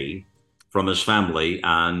biggest way from his family,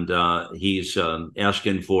 and he's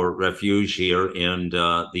asking for refuge here in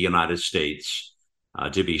the United States,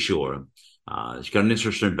 to be sure. He's got an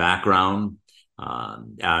interesting background,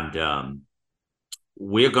 and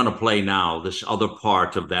we're going to play now this other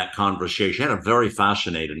part of that conversation. I had a very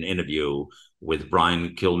fascinating interview with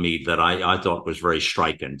Brian Kilmeade that I thought was very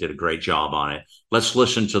striking, did a great job on it. Let's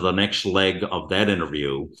listen to the next leg of that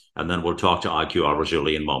interview, and then we'll talk to IQ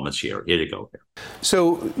Al-Rassooli in moments here. Here you go.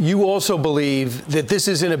 So you also believe that this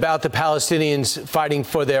isn't about the Palestinians fighting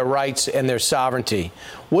for their rights and their sovereignty.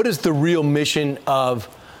 What is the real mission of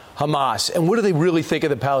Hamas, and what do they really think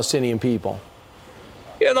of the Palestinian people?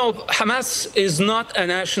 You know, Hamas is not a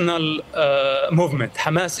national movement.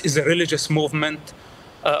 Hamas is a religious movement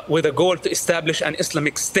with a goal to establish an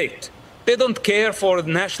Islamic state. They don't care for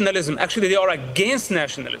nationalism. Actually, they are against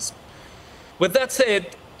nationalism. With that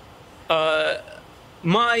said,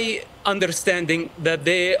 my understanding that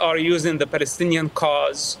they are using the Palestinian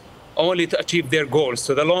cause only to achieve their goals,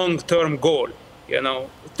 so the long-term goal, you know,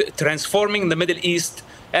 transforming the Middle East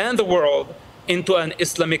and the world into an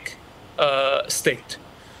Islamic state.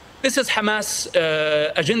 This is Hamas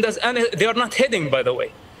agendas, and they are not hidden, by the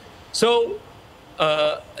way. So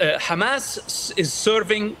Hamas is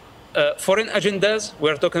serving foreign agendas.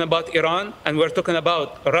 We're talking about Iran, and we're talking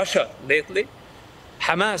about Russia lately.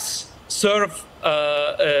 Hamas serve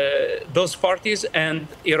those parties, and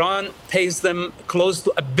Iran pays them close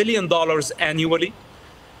to $1 billion annually.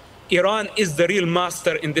 Iran is the real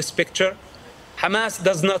master in this picture. Hamas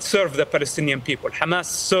does not serve the Palestinian people. Hamas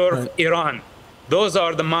serve Iran. Those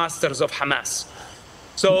are the masters of Hamas.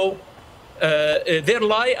 So their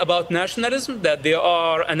lie about nationalism, that they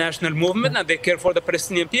are a national movement and they care for the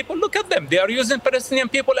Palestinian people, look at them. They are using Palestinian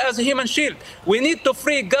people as a human shield. We need to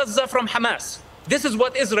free Gaza from Hamas. This is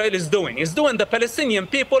what Israel is doing. It's doing the Palestinian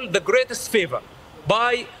people the greatest favor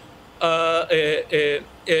by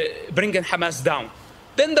bringing Hamas down.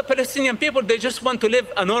 Then the Palestinian people, they just want to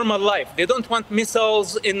live a normal life. They don't want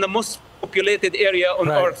missiles in the most populated area on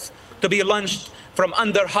earth to be launched from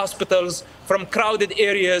under hospitals, from crowded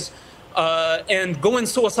areas, and going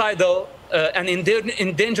suicidal and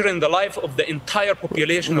endangering the life of the entire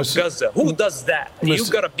population of Gaza. Who does that? You've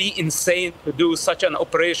got to be insane to do such an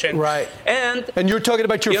operation. Right. And you're talking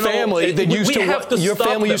about your family that used to your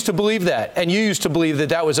family used to believe that, and you used to believe that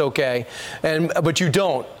that was okay, but you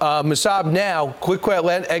don't. Mossab, now, quick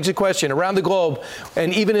exit question. Around the globe,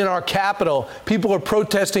 and even in our capital, people are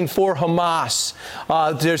protesting for Hamas.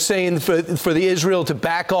 They're saying for the Israel to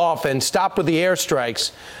back off and stop with the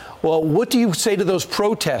airstrikes. Well, what do you say to those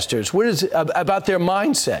protesters? What is about their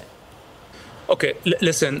mindset? Okay,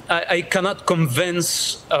 listen, I cannot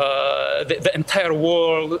convince the entire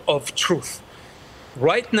world of truth.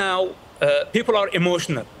 Right now, people are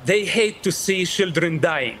emotional. They hate to see children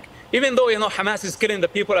dying. Even though, you know, Hamas is killing the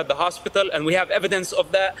people at the hospital, and we have evidence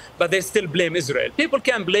of that, but they still blame Israel. People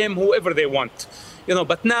can blame whoever they want. You know,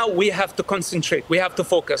 but now we have to concentrate. We have to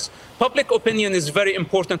focus. Public opinion is very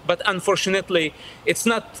important, but unfortunately, it's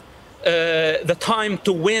not the time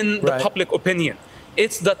to win the public opinion.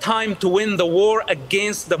 It's the time to win the war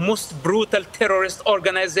against the most brutal terrorist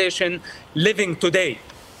organization living today.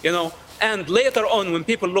 You know, and later on, when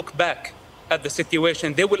people look back at the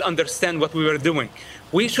situation, they will understand what we were doing.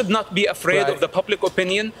 We should not be afraid of the public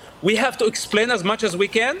opinion. We have to explain as much as we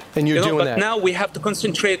can. And you're doing that. But now we have to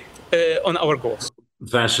concentrate on our goals.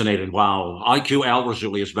 Fascinating. Wow. IQ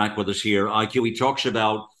Al-Rassooli is back with us here. IQ, he talks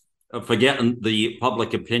about forgetting the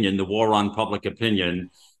public opinion, the war on public opinion,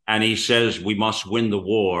 and he says we must win the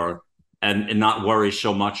war and not worry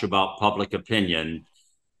so much about public opinion.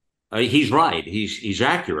 He's right. He's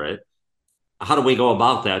accurate. How do we go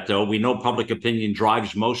about that, though? We know public opinion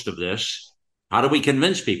drives most of this. How do we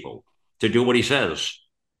convince people to do what he says?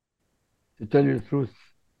 To tell you the truth,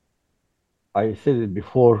 I said it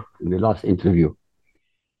before in the last interview.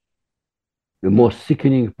 The most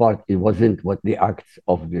sickening part, it wasn't what the acts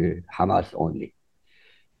of the Hamas only.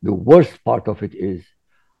 The worst part of it is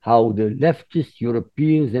how the leftist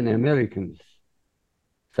Europeans and Americans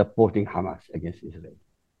supporting Hamas against Israel.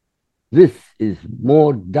 This is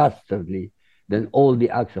more dastardly than all the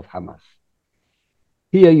acts of Hamas.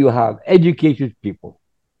 Here you have educated people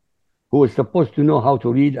who are supposed to know how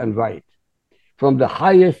to read and write from the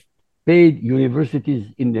highest paid universities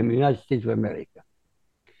in the United States of America.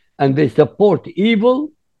 And they support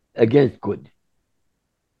evil against good.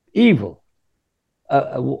 Evil.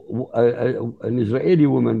 An Israeli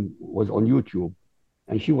woman was on YouTube,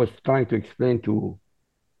 and she was trying to explain to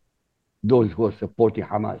those who are supporting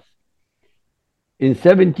Hamas. In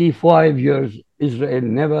 75 years, Israel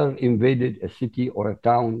never invaded a city or a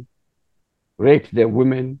town, raped their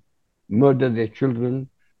women, murdered their children,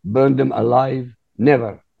 burned them alive.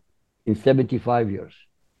 Never. In 75 years.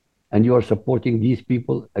 And you are supporting these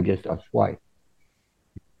people against us. Why?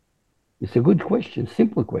 It's a good question,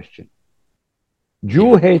 simple question.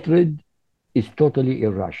 Jew hatred is totally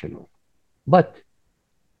irrational, but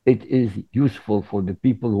it is useful for the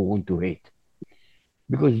people who want to hate.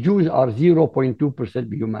 Because Jews are 0.2%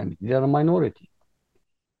 of humanity. They are a minority.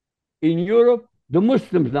 In Europe, the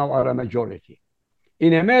Muslims now are a majority.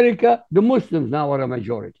 In America, the Muslims now are a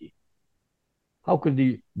majority. How could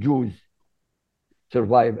the Jews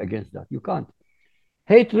survive against that? You can't.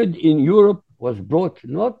 Hatred in Europe was brought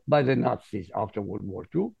not by the Nazis after World War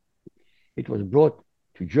II. It was brought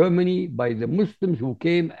to Germany by the Muslims who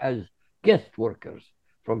came as guest workers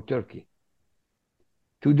from Turkey.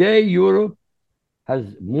 Today, Europe has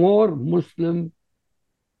more Muslim,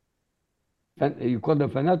 you call them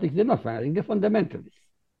fanatics, they're not fanatics, they're fundamentalists.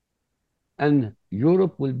 And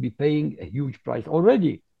Europe will be paying a huge price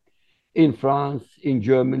already. In France, in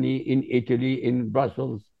Germany, in Italy, in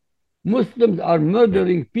Brussels, Muslims are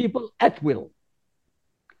murdering people at will.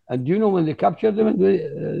 And do you know when they capture them,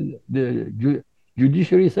 the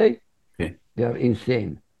judiciary say? Okay. They are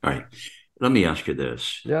insane. All right. Let me ask you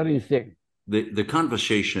this. They are insane. The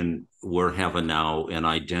conversation we're having now in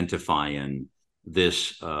identifying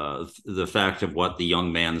this, the fact of what the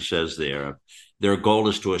young man says there, their goal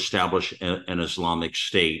is to establish an Islamic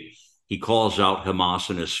State. He calls out Hamas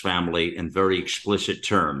and his family in very explicit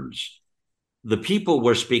terms. The people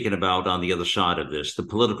we're speaking about on the other side of this, the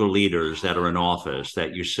political leaders that are in office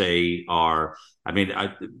that you say are,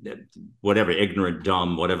 whatever, ignorant,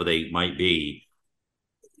 dumb, whatever they might be,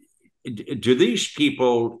 do these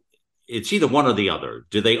people, it's either one or the other,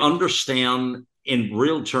 do they understand in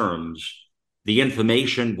real terms the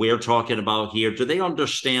information we're talking about here? Do they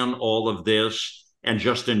understand all of this and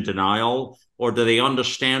just in denial? Or do they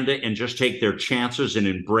understand it and just take their chances and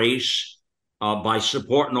embrace by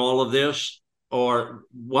supporting all of this? Or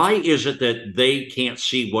why is it that they can't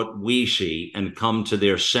see what we see and come to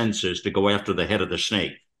their senses to go after the head of the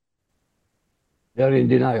snake? They're in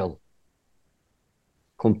denial.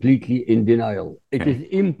 Completely in denial. It is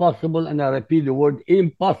impossible, and I repeat the word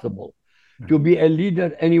impossible, to be a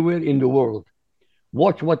leader anywhere in the world.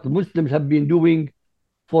 Watch what Muslims have been doing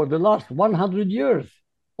for the last 100 years.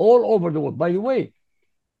 All over the world. By the way,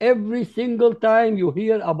 every single time you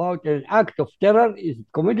hear about an act of terror is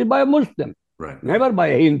committed by a Muslim. Right. Never by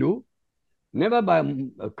a Hindu, never by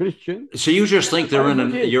a Christian. So you just think they're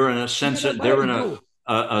you're in a sense that they're in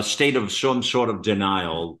a state of some sort of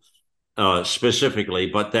denial, specifically,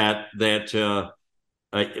 but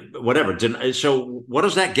whatever. So what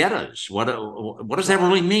does that get us? What does that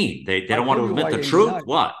really mean? They don't want to admit the truth?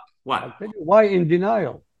 What? I'll tell you why in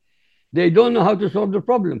denial. They don't know how to solve the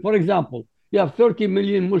problem. For example, you have 30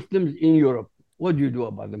 million Muslims in Europe. What do you do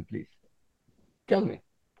about them, please? Tell me.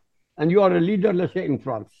 And you are a leader, let's say, in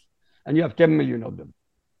France, and you have 10 million of them.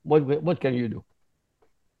 What can you do?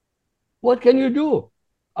 What can you do?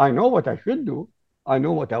 I know what I should do. I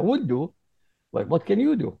know what I would do. But what can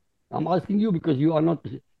you do? I'm asking you because you're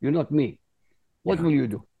not me. What will you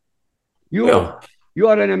do? You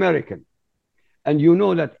are an American, and you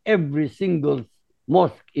know that every single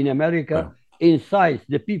mosque in America incites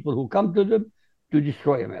the people who come to them to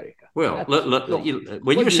destroy America. Well,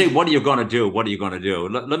 when you say, what are you going to do? What are you going to do?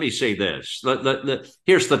 Let me say this.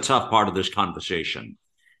 Here's the tough part of this conversation.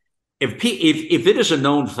 If it is a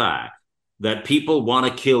known fact that people want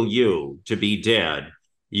to kill you to be dead,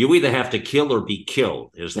 you either have to kill or be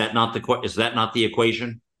killed. Is that not the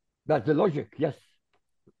equation? That's the logic, yes.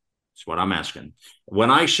 That's what I'm asking.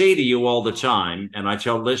 When I say to you all the time, and I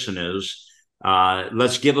tell listeners,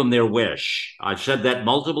 let's give them their wish. I've said that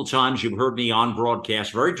multiple times. You've heard me on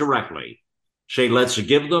broadcast very directly say, let's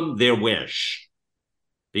give them their wish.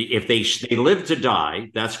 If they live to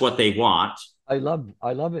die, that's what they want. I love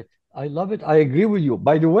it. I agree with you.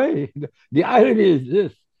 By the way, the irony is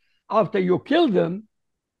this. After you kill them,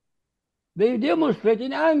 they demonstrate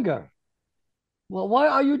in anger. Well, why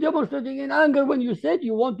are you demonstrating in anger when you said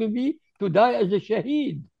you want to die as a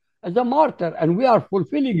shaheed, as a martyr, and we are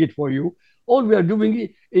fulfilling it for you? All we are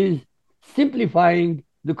doing is simplifying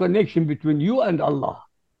the connection between you and Allah.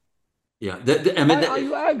 Yeah, Why are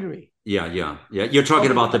you angry? Yeah. You're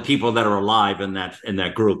talking about the people that are alive in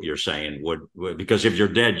that group. You're saying would because if you're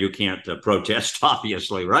dead, you can't protest,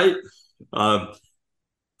 obviously, right?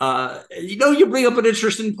 You bring up an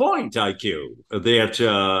interesting point, IQ, that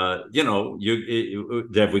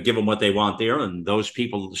that we give them what they want there, and those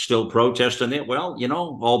people still protesting it. Well,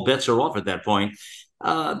 all bets are off at that point.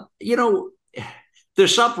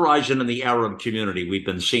 This uprising in the Arab community we've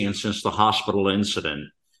been seeing since the hospital incident,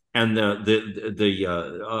 and the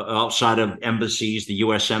outside of embassies, the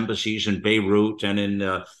U.S. embassies in Beirut and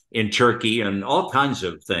in Turkey, and all kinds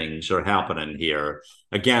of things are happening here.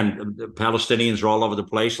 Again, the Palestinians are all over the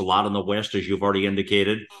place, a lot in the West, as you've already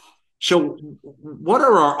indicated. So what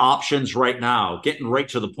are our options right now? Getting right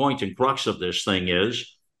to the point and crux of this thing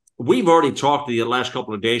is, we've already talked the last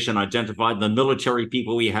couple of days and identified the military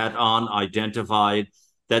people we had on, identified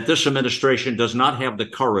that this administration does not have the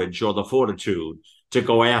courage or the fortitude to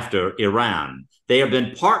go after Iran. They have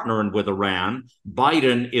been partnering with Iran.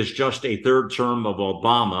 Biden is just a third term of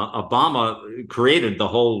Obama. Obama created the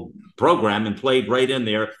whole program and played right in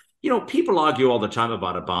there. People argue all the time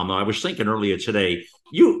about Obama. I was thinking earlier today,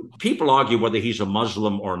 people argue whether he's a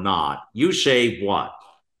Muslim or not. You say what?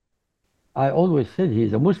 I always said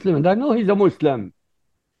he's a Muslim, and I know he's a Muslim.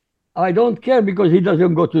 I don't care because he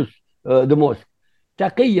doesn't go to the mosque.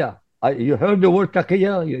 Taqiyya. You heard the word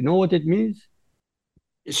taqiyya? You know what it means?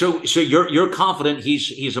 So you're confident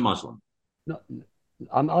he's a Muslim? No,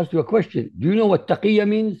 I'm asking you a question. Do you know what taqiyya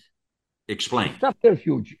means? Explain.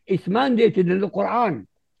 Subterfuge. It's mandated in the Quran.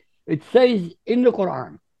 It says in the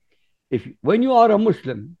Quran, when you are a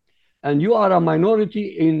Muslim and you are a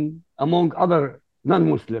minority among other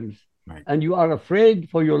non-Muslims, right, and you are afraid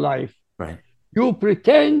for your life, right, you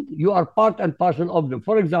pretend you are part and parcel of them.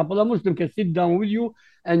 For example, a Muslim can sit down with you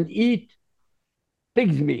and eat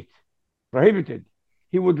pig's meat, prohibited.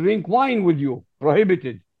 He would drink wine with you,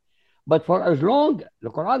 prohibited. But for as long, the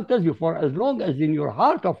Quran tells you, for as long as in your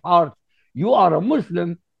heart of hearts you are a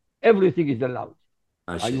Muslim, everything is allowed.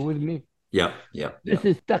 Are you with me? Yeah. This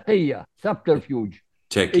is taqiyya, subterfuge.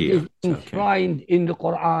 Taqiyya. It is enshrined in the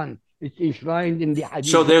Quran. It's enshrined in the hadith.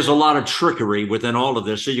 So there's a lot of trickery within all of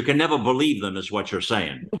this. So you can never believe them, is what you're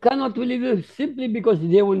saying. You cannot believe them simply because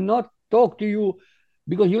they will not talk to you,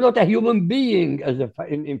 because you're not a human being.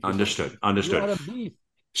 Understood. You are a beast.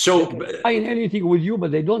 So they can find anything with you,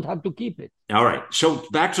 but they don't have to keep it. All right. So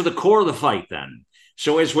back to the core of the fight then.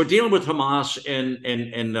 So as we're dealing with Hamas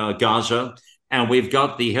in Gaza, and we've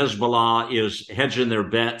got the Hezbollah is hedging their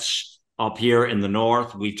bets up here in the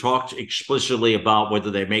north. We talked explicitly about whether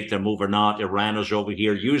they make their move or not. Iran is over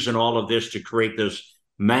here using all of this to create this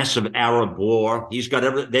massive Arab war. They've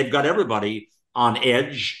got everybody on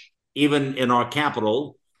edge, even in our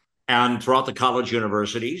capital and throughout the college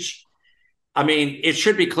universities. I mean, it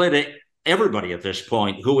should be clear to everybody at this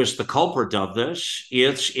point who is the culprit of this.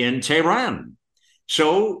 It's in Tehran.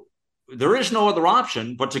 So there is no other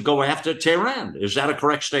option but to go after Tehran. Is that a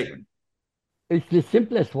correct statement? It's the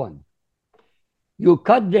simplest one. You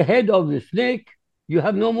cut the head of the snake, you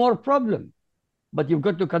have no more problem. But you've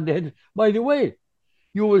got to cut the head. By the way,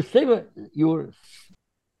 you will save you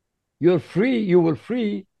will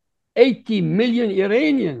free 80 million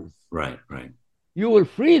Iranians. Right. You will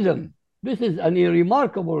free them. This is a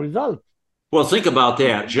remarkable result. Well, think about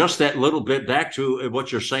that. Just that little bit back to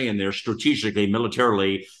what you're saying there, strategically,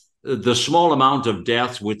 militarily, the small amount of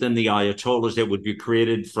deaths within the Ayatollahs that would be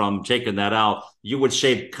created from taking that out, you would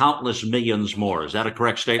save countless millions more. Is that a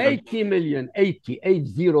correct statement? 80 million.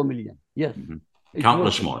 Yes. Mm-hmm.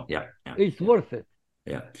 Countless more. Yeah. It's worth it.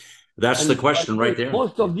 Yeah. That's the question right there.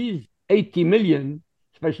 Most of these 80 million,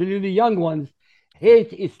 especially the young ones,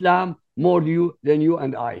 hate Islam more than you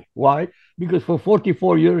and I. Why? Because for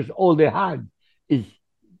 44 years, all they had is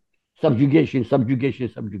subjugation.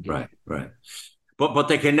 Right. But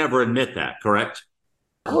they can never admit that, correct?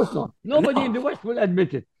 Of course not. Nobody in the West will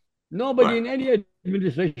admit it. Nobody in any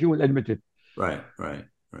administration will admit it. Right.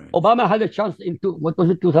 Obama had a chance in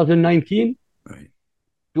 2019? Right.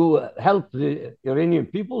 To help the Iranian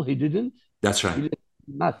people. He didn't. That's right. He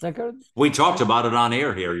massacred. We talked about it on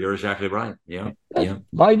air here. You're exactly right. Yeah.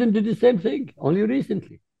 Biden did the same thing only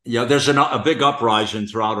recently. Yeah, there's a big uprising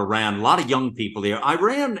throughout Iran. A lot of young people there.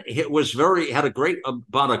 Iran had a great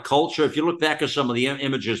amount of culture. If you look back at some of the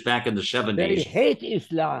images back in the 70s, they hate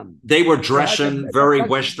Islam. They were dressing very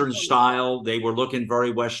Western style. They were looking very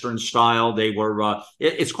Western style. They were.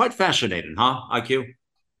 It's quite fascinating, huh, IQ?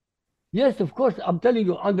 Yes, of course. I'm telling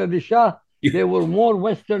you, under the Shah, they were more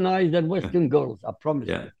Westernized than Western girls. I promise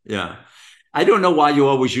you. Yeah. I don't know why you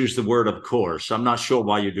always use the word of course. I'm not sure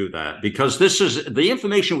why you do that, because this is the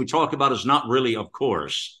information we talk about is not really of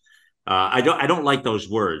course. I don't like those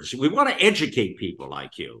words. We want to educate people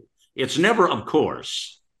like you. It's never of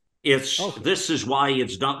course. It's okay. This is why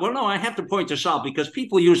it's done. Well, no, I have to point this out because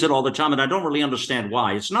people use it all the time and I don't really understand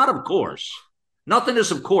why. It's not of course. Nothing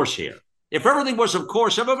is of course here. If everything was of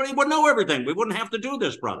course, everybody would know everything. We wouldn't have to do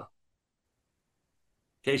this, brother.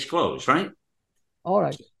 Case closed, right? All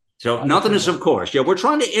right. So nothing is of course. Yeah, we're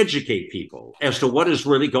trying to educate people as to what is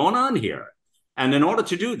really going on here. And in order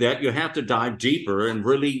to do that, you have to dive deeper and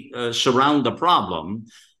really surround the problem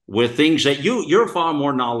with things that you're far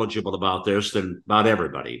more knowledgeable about this than about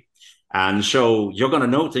everybody. And so you're going to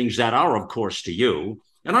know things that are of course to you.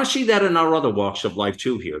 And I see that in our other walks of life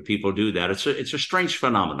too here. People do that. It's a strange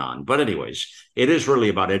phenomenon. But anyways, it is really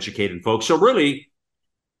about educating folks. So really,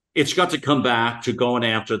 it's got to come back to going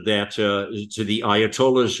after that, to the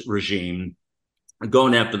Ayatollah's regime,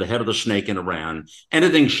 going after the head of the snake in Iran.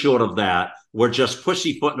 Anything short of that, we're just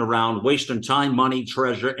pussyfooting around, wasting time, money,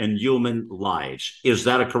 treasure, and human lives. Is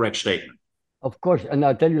that a correct statement? Of course. And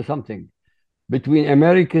I'll tell you something. Between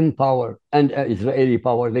American power and Israeli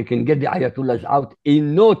power, they can get the Ayatollahs out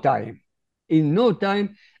in no time. In no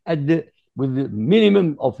time, with the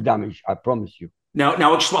minimum of damage, I promise you. Now,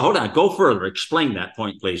 hold on. Go further. Explain that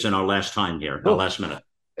point, please, in our last time here, our last minute.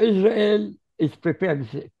 Israel is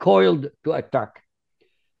prepared, coiled to attack.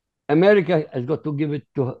 America has got to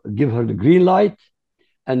give her the green light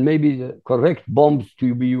and maybe the correct bombs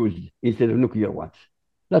to be used instead of nuclear ones.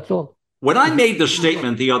 That's all. When I made the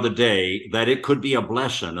statement the other day that it could be a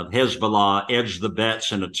blessing if Hezbollah edged the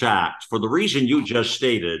bets and attacked, for the reason you just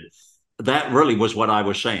stated, that really was what I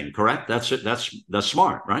was saying, correct? That's it. That's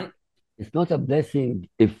smart, right? It's not a blessing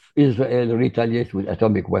if Israel retaliates with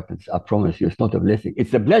atomic weapons. I promise you, it's not a blessing.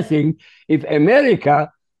 It's a blessing if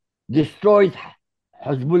America destroys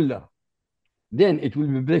Hezbollah. Then it will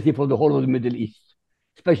be a blessing for the whole of the Middle East,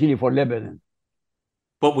 especially for Lebanon.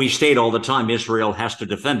 But we state all the time Israel has to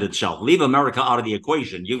defend itself. Leave America out of the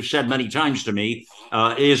equation. You've said many times to me,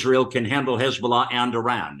 Israel can handle Hezbollah and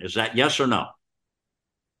Iran. Is that yes or no?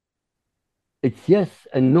 It's yes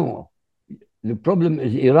and no. The problem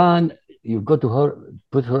is Iran, you've got to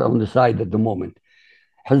put her on the side at the moment.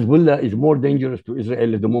 Hezbollah is more dangerous to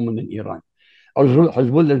Israel at the moment than Iran.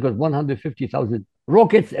 Hezbollah has got 150,000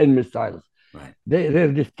 rockets and missiles. Right.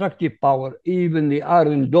 Their destructive power, even the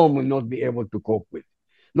Iron Dome will not be able to cope with.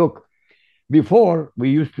 Look, before we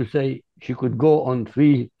used to say she could go on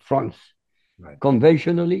 3 fronts. Right.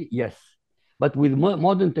 Conventionally, yes. But with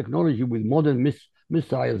modern technology, with modern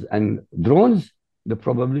missiles and drones, the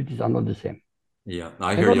probabilities are not the same. Yeah,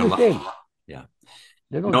 I hear you. Yeah.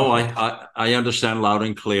 No, I understand loud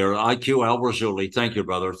and clear. IQ Al Razuli, thank you,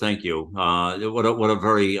 brother. Thank you. What a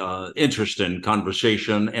very interesting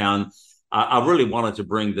conversation. And I really wanted to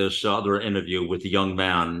bring this other interview with the young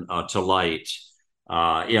man to light.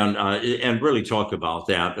 And really talk about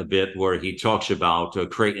that a bit, where he talks about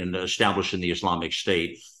establishing the Islamic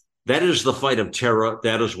State. That is the fight of terror.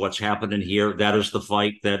 That is what's happening here. That is the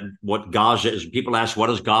fight what Gaza is. People ask, what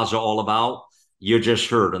is Gaza all about? You just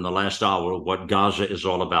heard in the last hour what Gaza is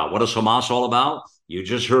all about. What is Hamas all about? You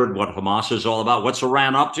just heard what Hamas is all about. What's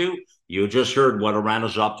Iran up to? You just heard what Iran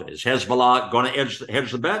is up to. Is Hezbollah going to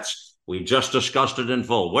hedge the bets? We just discussed it in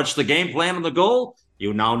full. What's the game plan and the goal?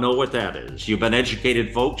 You now know what that is. You've been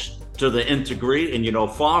educated, folks, to the nth degree, and you know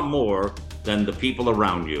far more than the people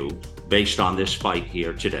around you based on this fight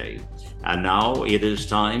here today. And now it is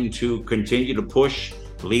time to continue to push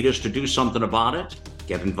leaders to do something about it.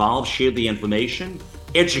 Get involved, share the information,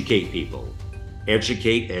 educate people.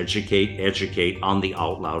 Educate on the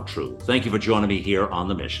out loud truth. Thank you for joining me here on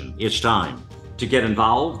The Mission. It's time to get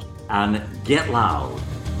involved and get loud,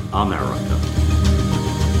 America.